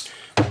know,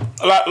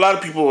 a lot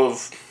of people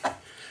have...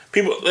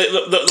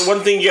 The one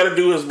thing you gotta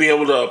do is be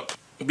able to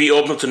be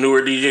open to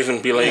newer DJs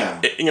and be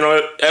like, you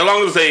know, as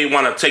long as they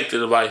want to take the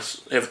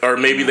device, or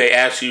maybe they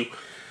ask you.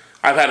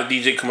 I've had a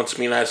DJ come up to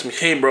me and ask me,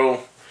 "Hey, bro,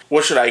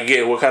 what should I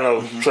get? What kind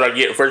of should I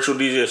get? Virtual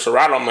DJ,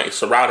 Serato?" I'm like,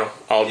 Serato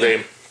all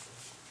day.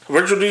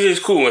 Virtual DJ is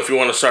cool if you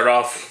want to start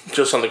off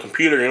just on the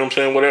computer. You know what I'm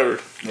saying? Whatever.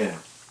 Yeah.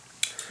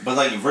 But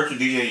like virtual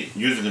DJ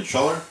using a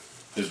controller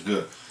is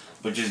good,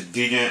 but just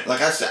DJ, like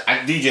I said,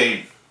 I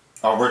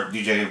worked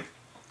DJ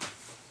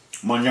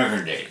my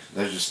younger days.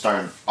 That's just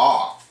starting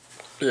off.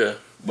 Yeah.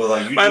 But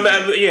like you, at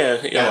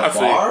a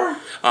bar?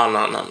 Oh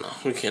no,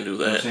 we can't do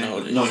that.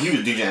 No, he was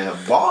DJing at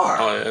a bar.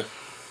 Oh yeah.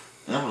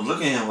 And I was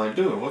looking at him like,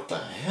 dude, what the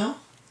hell?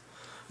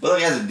 But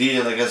like as a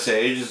DJ, like I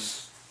said, it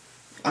just,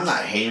 I'm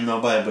not hating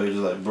nobody, but it's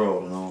just like,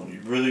 bro, you know,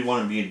 you really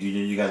want to be a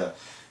DJ, you gotta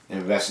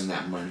invest in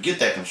that money. Get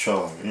that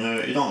controller. You know,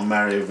 it don't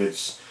matter if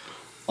it's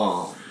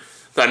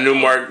that new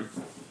Mark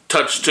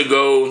Touch to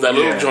Go, that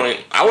little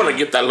joint. I want to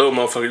get that little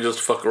motherfucker just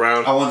to fuck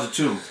around. I wanted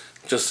to.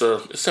 Just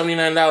it's $79.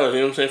 You know what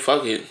I'm saying?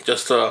 Fuck it.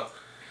 Just so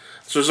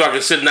I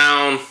can sit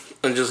down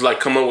and just like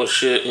come up with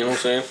shit. You know what I'm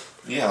saying?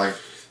 Yeah, like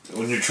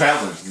when you're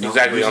traveling. You know?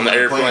 Exactly, on the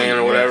airplane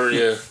or whatever.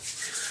 Yeah.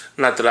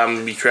 Not that I'm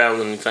gonna be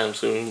traveling anytime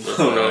soon, but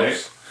who knows?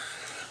 Right.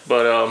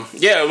 But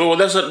well,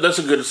 that's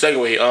a good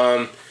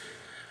segue.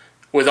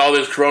 With all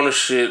this Corona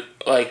shit,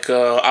 like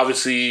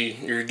obviously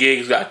your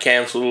gigs got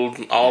canceled,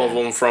 all of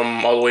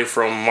them all the way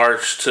from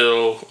March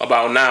till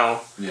about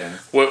now. Yeah.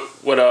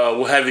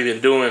 What have you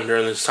been doing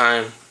during this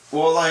time?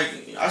 Well, like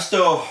I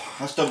still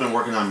been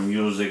working on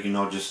music, you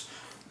know, just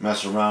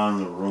mess around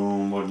in the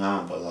room,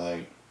 whatnot. But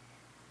like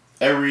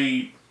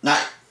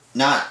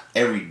not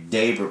every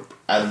day, but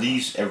at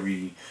least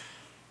every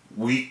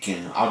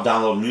weekend, I'll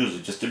download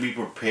music just to be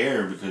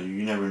prepared because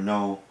you never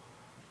know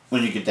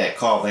when you get that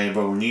call, hey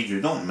bro, we need you.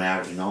 It don't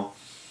matter, you know.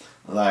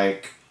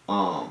 Like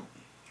my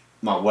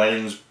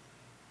weddings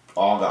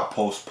all got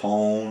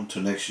postponed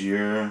to next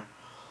year.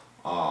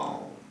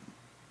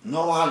 A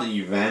lot of the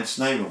events,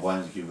 not even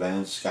weddings,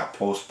 events got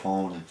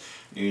postponed, and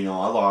you know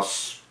I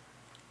lost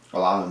a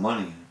lot of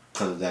money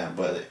because of that.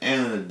 But at the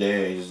end of the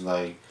day, it's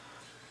like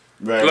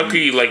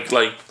lucky, like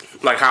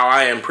how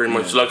I am pretty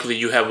much. Luckily,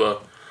 you have a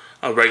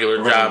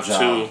regular job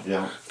too.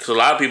 Yeah. Because a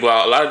lot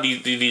of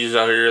these DJs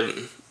out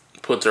here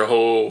put their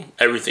whole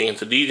everything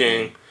into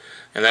DJing,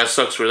 and that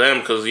sucks for them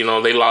because you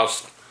know they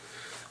lost.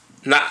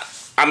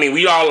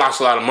 We all lost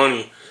a lot of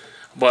money.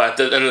 But at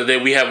the end of the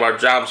day, we have our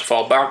jobs to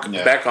fall back on, you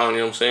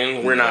know what I'm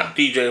saying? We're not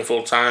DJing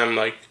full time.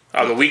 Like,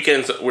 on the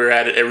weekends, we're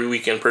at it every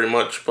weekend pretty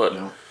much. But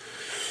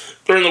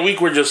during the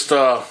week, we're just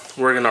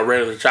working our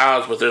regular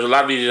jobs. But there's a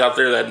lot of DJs out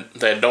there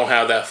that don't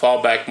have that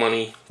fallback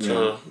money to, you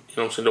know what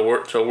I'm saying, to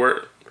work, you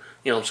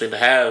know what I'm saying, to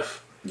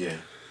have. Yeah.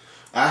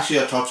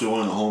 Actually, I talked to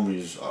one of the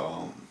homies,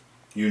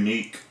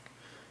 Unique,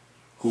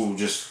 who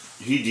he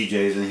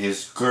DJs, and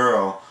his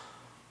girl,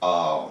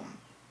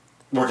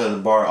 worked at the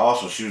bar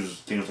also. She was, I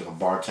think it was like a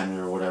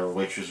bartender or whatever,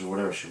 waitress or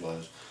whatever she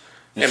was.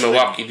 In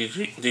Milwaukee,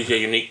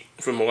 DJ Unique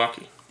from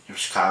Milwaukee. From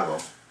Chicago.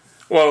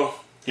 Well.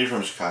 He's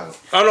from Chicago.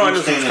 Oh, no, I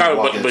know from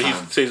Chicago, but he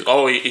says,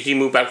 he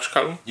moved back to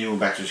Chicago? He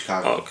moved back to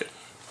Chicago. Oh, okay.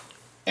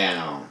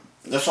 And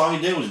that's all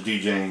he did was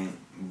DJing,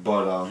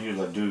 but he was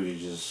like, dude,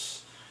 you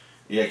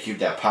gotta keep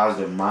that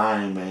positive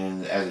mind,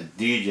 man. As a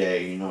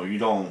DJ, you know,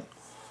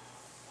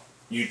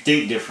 you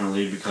think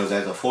differently because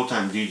as a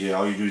full-time DJ,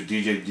 all you do is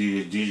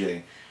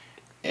DJ.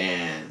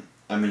 And,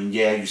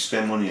 you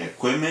spend money on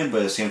equipment, but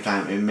at the same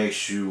time, it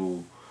makes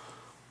you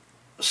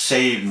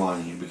save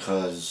money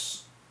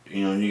because,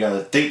 you know, you got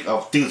to think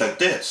of things like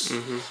this.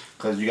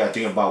 Because you got to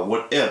think about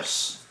what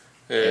ifs.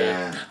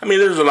 Yeah. I mean,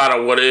 there's a lot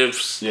of what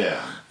ifs.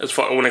 Yeah. As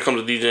far when it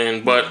comes to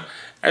DJing, but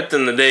at the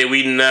end of the day,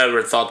 we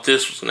never thought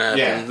this was gonna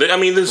happen. Yeah. I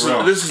mean, this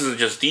isn't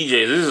just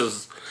DJs. This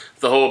is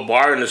the whole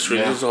bar industry.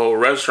 Yeah. This is the whole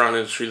restaurant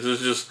industry. This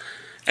is just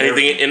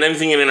anything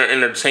in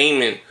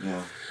entertainment.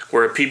 Yeah.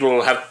 Where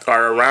people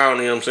are around.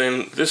 You know what I'm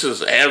saying? This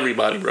is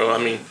everybody, bro. I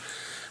mean,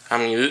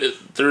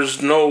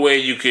 there's no way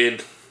you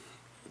could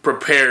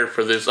prepare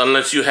for this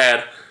unless you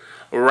had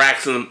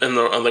racks on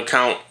the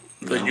account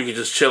that you could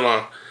just chill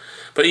on.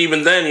 But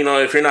even then, you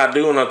know, if you're not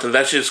doing nothing,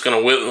 that's just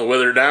gonna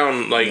wither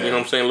down, like you know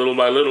what I'm saying, little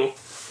by little.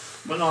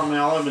 But no, man,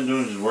 all I've been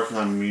doing is just working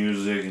on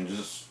music and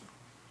just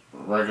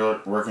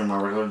working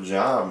my regular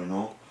job, you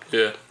know.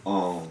 Yeah.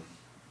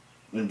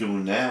 Been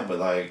doing that, but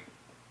like,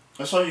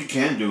 that's all you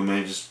can do,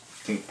 man. Just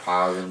think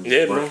positive.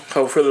 Yeah, bro.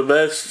 Hope for the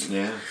best.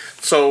 Yeah.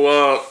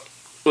 So,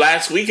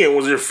 last weekend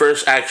was your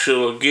first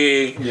actual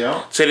gig.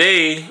 Yeah.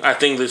 Today, I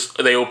think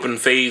they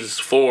opened Phase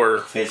 4.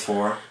 Phase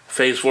 4.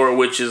 Phase 4,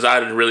 which is, I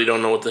really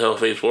don't know what the hell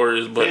Phase 4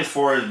 is, but... Phase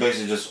 4 is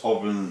basically just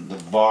opening the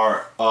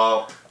bar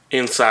up.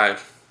 Inside,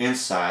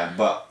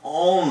 but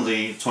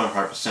only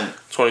 25%.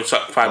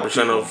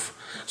 25% of...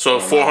 So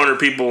if 400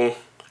 people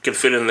can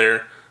fit in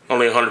there,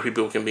 only 100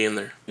 people can be in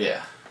there.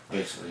 Yeah,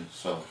 basically.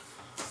 So,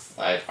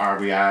 like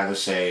RBI,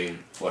 let's say,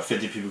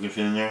 50 people can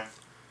fit in there?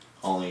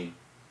 Only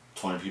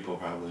 20 people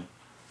probably.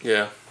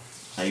 Yeah.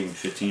 Not even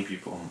 15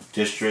 people.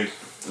 District,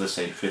 let's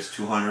say it fits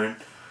 200.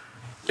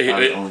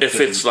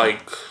 If it's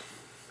like...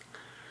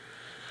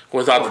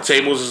 Without the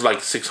tables, it's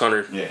like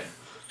 600. Yeah.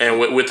 And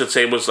with the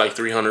tables, like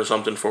 300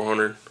 something,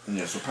 400.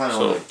 Yeah, so probably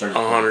only like 30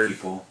 100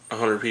 people.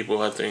 100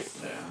 people, I think.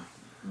 Yeah.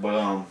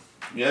 But,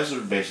 yeah, that's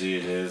what basically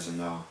it is.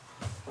 And,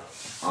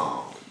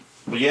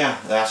 but yeah,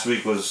 last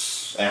week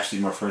was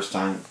actually my first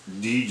time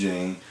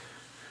DJing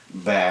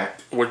back.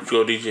 Where'd you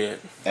go DJ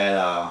at?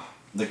 At,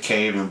 The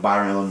Cave in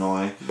Byron,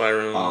 Illinois.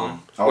 Byron, Illinois.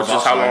 Which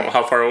is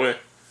how far away?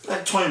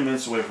 Like 20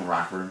 minutes away from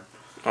Rockford.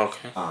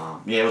 Okay.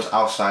 Yeah, it was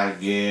outside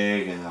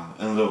gig and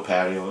in a little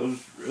patio.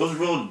 It was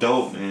real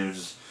dope, man. It was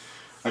just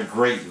a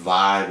great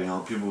vibe, you know.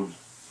 People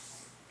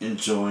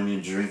enjoying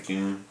and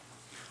drinking.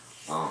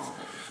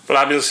 But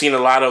I've been seeing a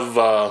lot of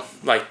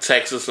like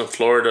Texas and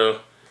Florida.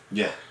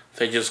 Yeah.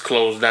 They just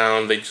closed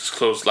down. They just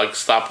closed, like,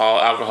 stop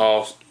all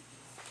alcohol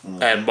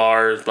at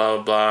bars, blah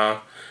blah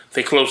blah.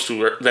 They closed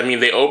too. I mean,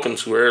 they opened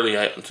too early,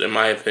 in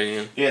my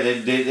opinion. Yeah,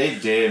 they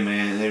did,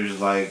 man. They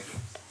was like.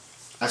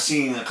 I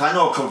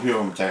know a couple people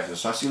from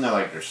Texas, so I seen that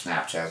like their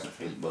Snapchats and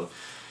Facebook.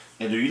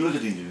 And dude, you look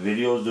at these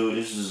videos, dude,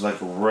 this is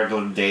like a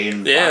regular day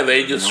in the park,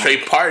 they just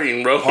straight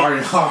partying, bro.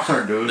 Partying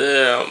hard, dude.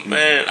 Yeah,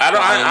 man.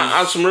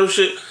 I some real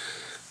shit.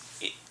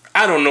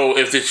 I don't know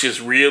if it's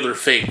just real or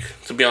fake,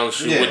 to be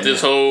honest with you. With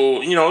this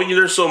whole, you know,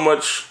 there's so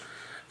much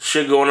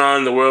shit going on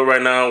in the world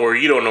right now where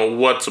you don't know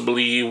what to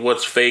believe,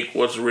 what's fake,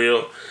 what's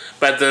real.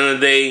 But at the end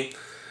of the day,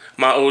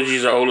 my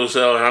OGs are old as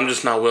hell, and I'm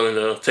just not willing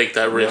to take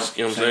that risk.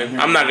 You know what I'm saying? Here.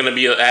 I'm not gonna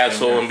be an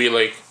asshole and be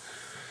like,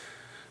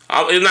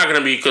 it's not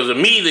gonna be because of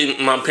me that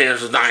my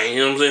parents are dying.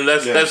 You know what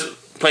I'm saying? That's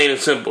plain and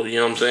simple. You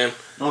know what I'm saying?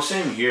 No,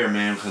 same here,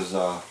 man. Because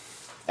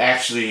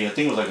actually, I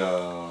think it was like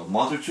a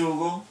month or two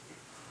ago.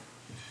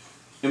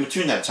 In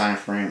between that time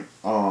frame,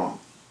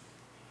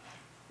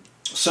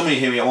 somebody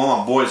hit me up. One of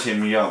my boys hit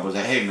me up. Was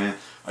like, "Hey, man,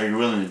 are you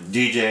willing to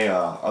DJ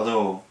a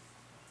little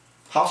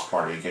house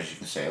party? I guess you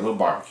can say, a little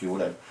barbecue,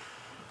 whatever."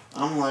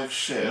 I'm like,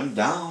 shit, I'm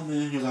down,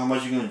 man. He's like, how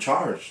much you gonna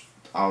charge?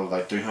 I was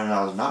like,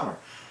 $300 an hour.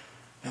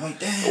 I'm like,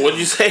 damn. What'd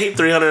you say?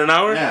 $300 an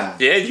hour? Yeah.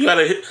 Yeah, you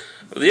gotta hit.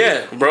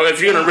 Yeah, bro.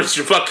 If you're gonna risk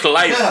your fucking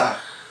life,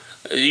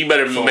 you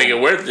better make it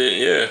worth it.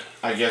 Yeah.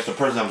 I guess the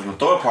person that was gonna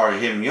throw a party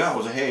hit me up.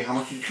 Was like, hey, how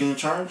much you gonna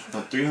charge?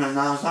 Like $300 an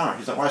hour.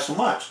 He's like, why so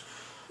much?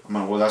 I'm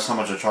like, well, that's how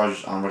much I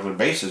charge on a regular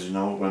basis. You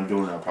know, when I'm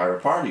doing a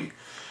private party,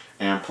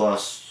 and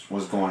plus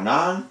what's going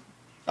on.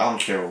 I don't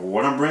care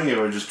what I'm bringing,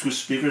 or just 2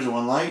 speakers and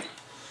 1 light.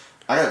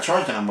 I gotta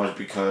charge that much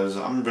because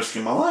I'm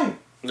risking my life.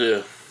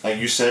 Yeah. Like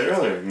you said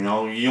earlier, you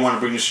know, you don't want to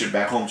bring this shit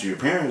back home to your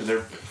parents. They're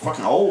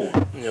fucking old.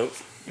 Yep.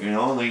 You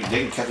know, they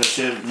can catch that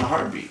shit in a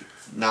heartbeat.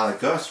 Not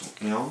like us,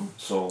 you know.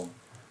 So,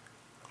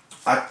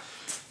 I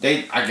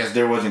guess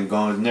there wasn't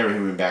going. It never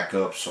hit me back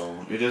up.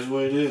 So it is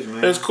what it is,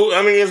 man. It's cool.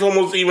 I mean, it's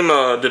almost even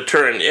a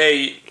deterrent.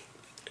 Hey,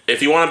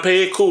 if you want to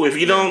pay it, cool. If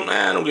you don't,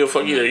 I don't give a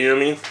fuck either. You know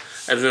what I mean?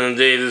 At the end of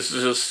the day, this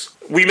is just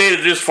we made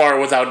it this far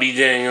without DJing. You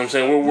know what I'm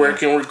saying? We're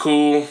working. We're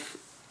cool.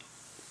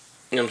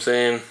 You know what I'm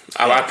saying?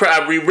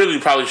 Yeah. We really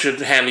probably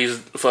should hand these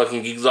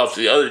fucking gigs off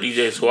to the other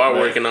DJs who are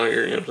working on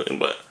here. You know what I'm saying?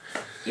 But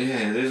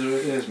yeah, it is what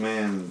it is,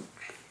 man.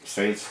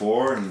 Phase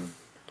 4, and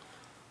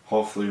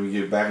hopefully we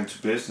get back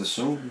into business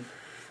soon.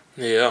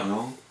 Yeah. You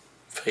know?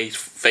 Phase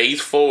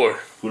 4.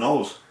 Who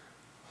knows?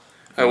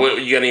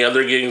 You got any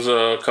other gigs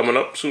coming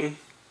up soon?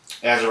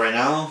 As of right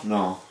now,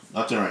 no,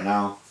 nothing right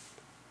now.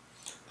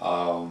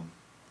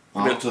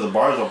 Until the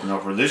bars open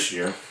up for this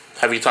year.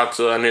 Have you talked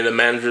to any of the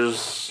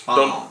managers?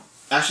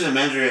 Actually, the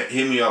manager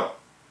hit me up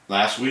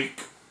last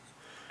week,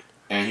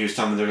 and he was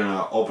telling me they're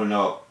gonna open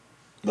up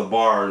the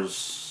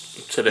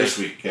bars this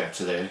week. Yeah,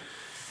 today,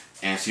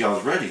 and see, I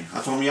was ready.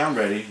 I told him, yeah, I'm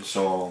ready.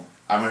 So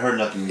I haven't heard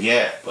nothing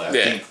yet, but I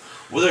think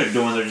what they're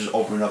doing, they're just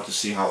opening up to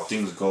see how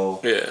things go.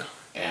 Yeah.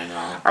 And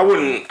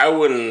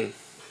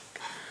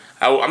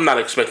I'm not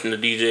expecting to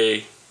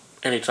DJ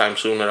anytime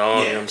soon at all.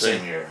 Yeah, you know what I'm same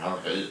saying? here.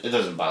 It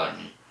doesn't bother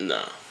me.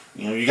 No.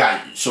 You know, you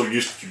got so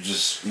used to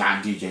just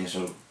not DJing,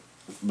 so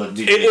but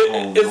DJing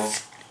home.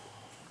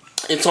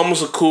 It's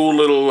almost a cool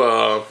little,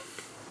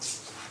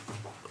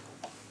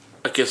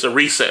 I guess, a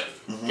reset.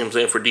 You know what I'm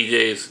saying, for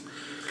DJs.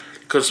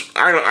 Because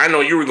I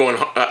know you were going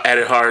at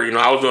it hard. You know,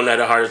 I was doing at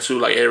it hard too,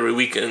 like every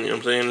weekend. You know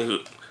what I'm saying?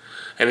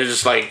 And it's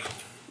just like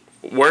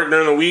work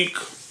during the week,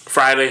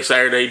 Friday,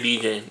 Saturday,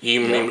 DJing,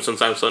 even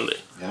sometimes Sunday.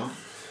 Yeah.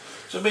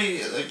 So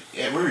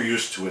we're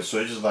used to it. So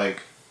it's just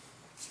like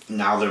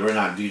now that we're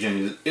not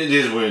DJing, it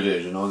is what it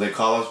is. You know, they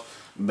call us,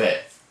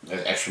 bet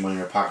there's extra money in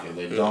your pocket.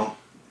 They don't.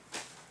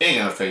 It ain't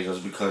gonna phase us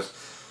because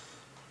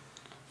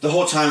the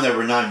whole time that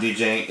we're not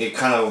DJing, it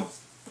kind of,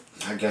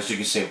 I guess you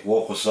could say,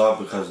 woke us up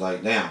because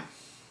like, damn,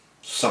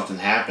 something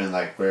happened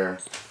like where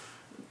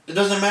it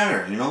doesn't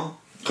matter, you know.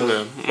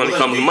 Yeah, money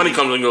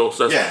comes and goes.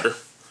 That's for sure.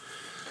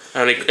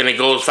 And it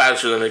goes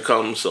faster than it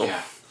comes. So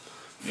yeah,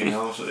 you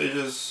know, so it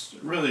just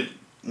really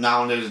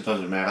nowadays it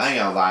doesn't matter. I ain't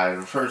gonna lie.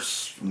 The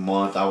first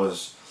month I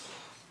was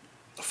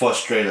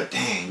frustrated.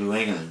 Dang, dude, I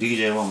ain't gonna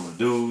DJ. What I'm gonna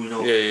do, you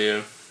know?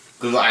 Yeah.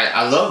 Cause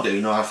I loved it,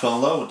 you know. I fell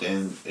in love with it,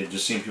 and it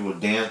just seeing people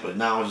dance. But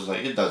now it's just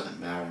like it doesn't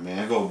matter, man.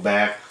 I go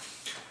back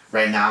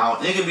right now,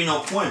 and it could be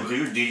no point because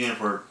you're DJing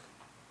for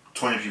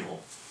 20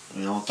 people,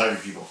 you know, 30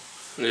 people.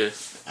 Yeah.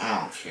 I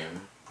don't care.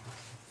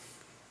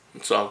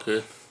 It's all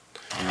good.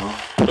 You know?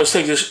 Let's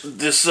take this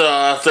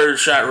third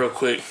shot real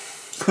quick.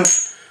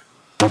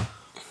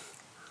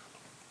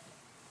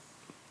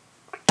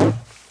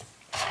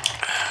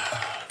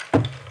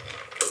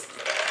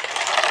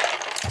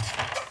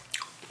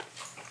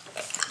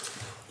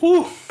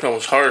 Whew, that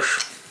was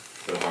harsh.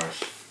 Good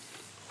harsh.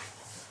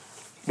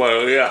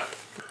 Well, yeah.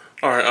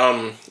 All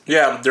right.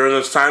 Yeah. During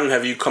this time,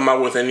 have you come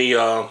out with any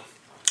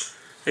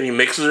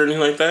mixes or anything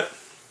like that?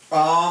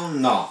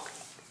 No.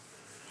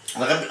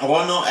 Like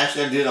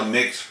actually, I did a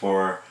mix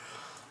for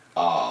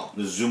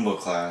the Zumba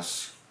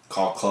class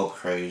called Club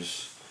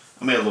Craze.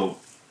 I made a little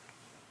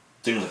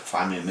thing, like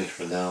 5-minute mix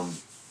for them.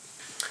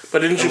 But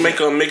didn't you make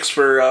a mix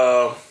for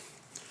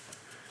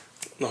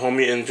the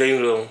homie in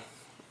Janesville?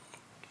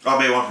 I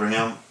made one for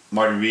him,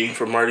 Marty V.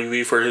 For Marty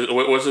V. For his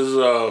what's his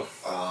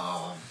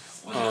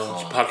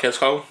podcast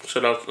called?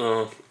 Shout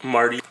out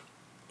Marty.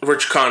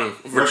 RichCon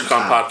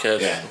podcast.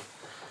 Yeah.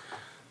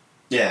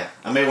 Yeah,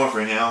 I made one for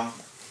him.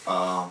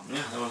 Yeah,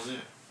 that was it.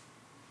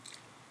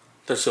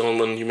 That's the only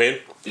one you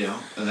made? Yeah,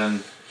 and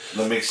then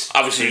the mix.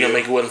 Obviously, you're gonna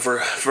make one for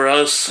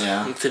us.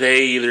 Yeah.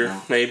 Today, either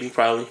maybe,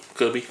 probably,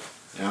 could be.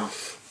 Yeah.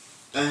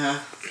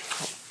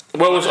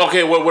 What was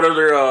okay? What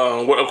other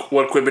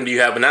what equipment do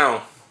you have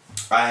now?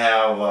 I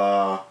have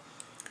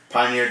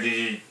Pioneer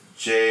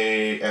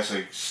DJ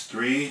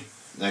SX3.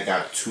 And I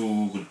got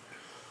two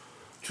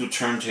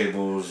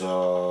turntables.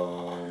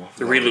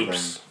 The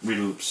reloops.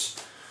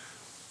 Reloops.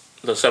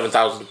 The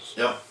 7000s.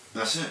 Yep,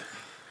 that's it.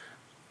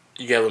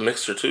 You have a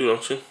mixer too,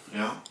 don't you?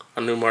 Yeah. A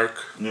Newmark,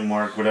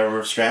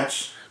 whatever,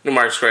 Scratch.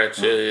 Newmark Scratch,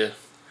 yeah.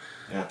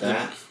 Got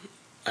that.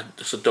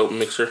 It's a dope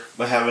mixer.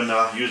 But haven't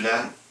used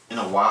that in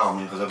a while,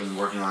 man, because I've been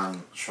working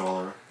on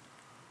Controller.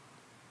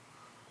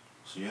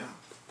 So yeah.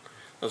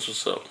 That's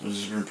what's up. I've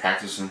just been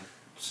practicing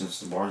since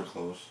the bars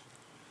closed.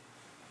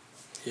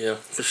 Yeah,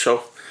 for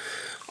sure.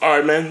 All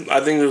right, man. I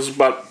think this is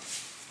about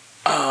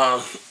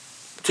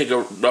take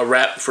a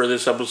wrap for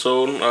this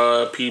episode.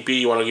 PP,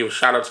 you want to give a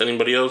shout out to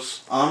anybody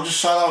else? Just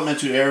shout out, man,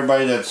 to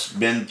everybody that's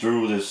been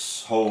through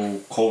this whole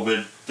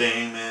COVID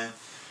thing, man.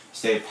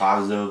 Stay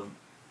positive.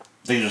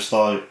 Things just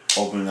started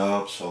opening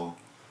up, so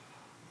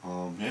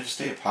just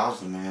stay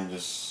positive, man.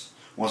 Just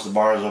once the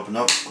bars open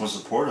up, come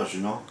support us,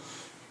 you know,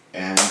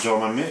 and enjoy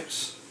my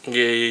mix.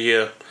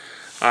 Yeah.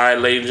 All right,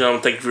 ladies and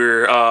gentlemen, thank you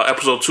for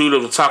episode 2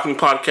 of the Talking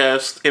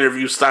Podcast,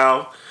 interview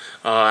style.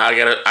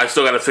 I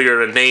still gotta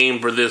figure out a name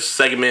for this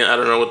segment. I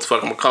don't know what the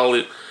fuck I'm gonna call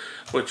it.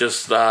 But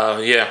just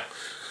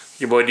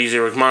your boy DJ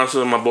Rick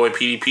Monster, my boy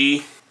Petey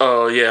P.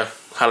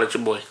 Holla at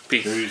your boy.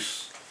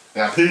 Peace.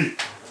 Yeah, P.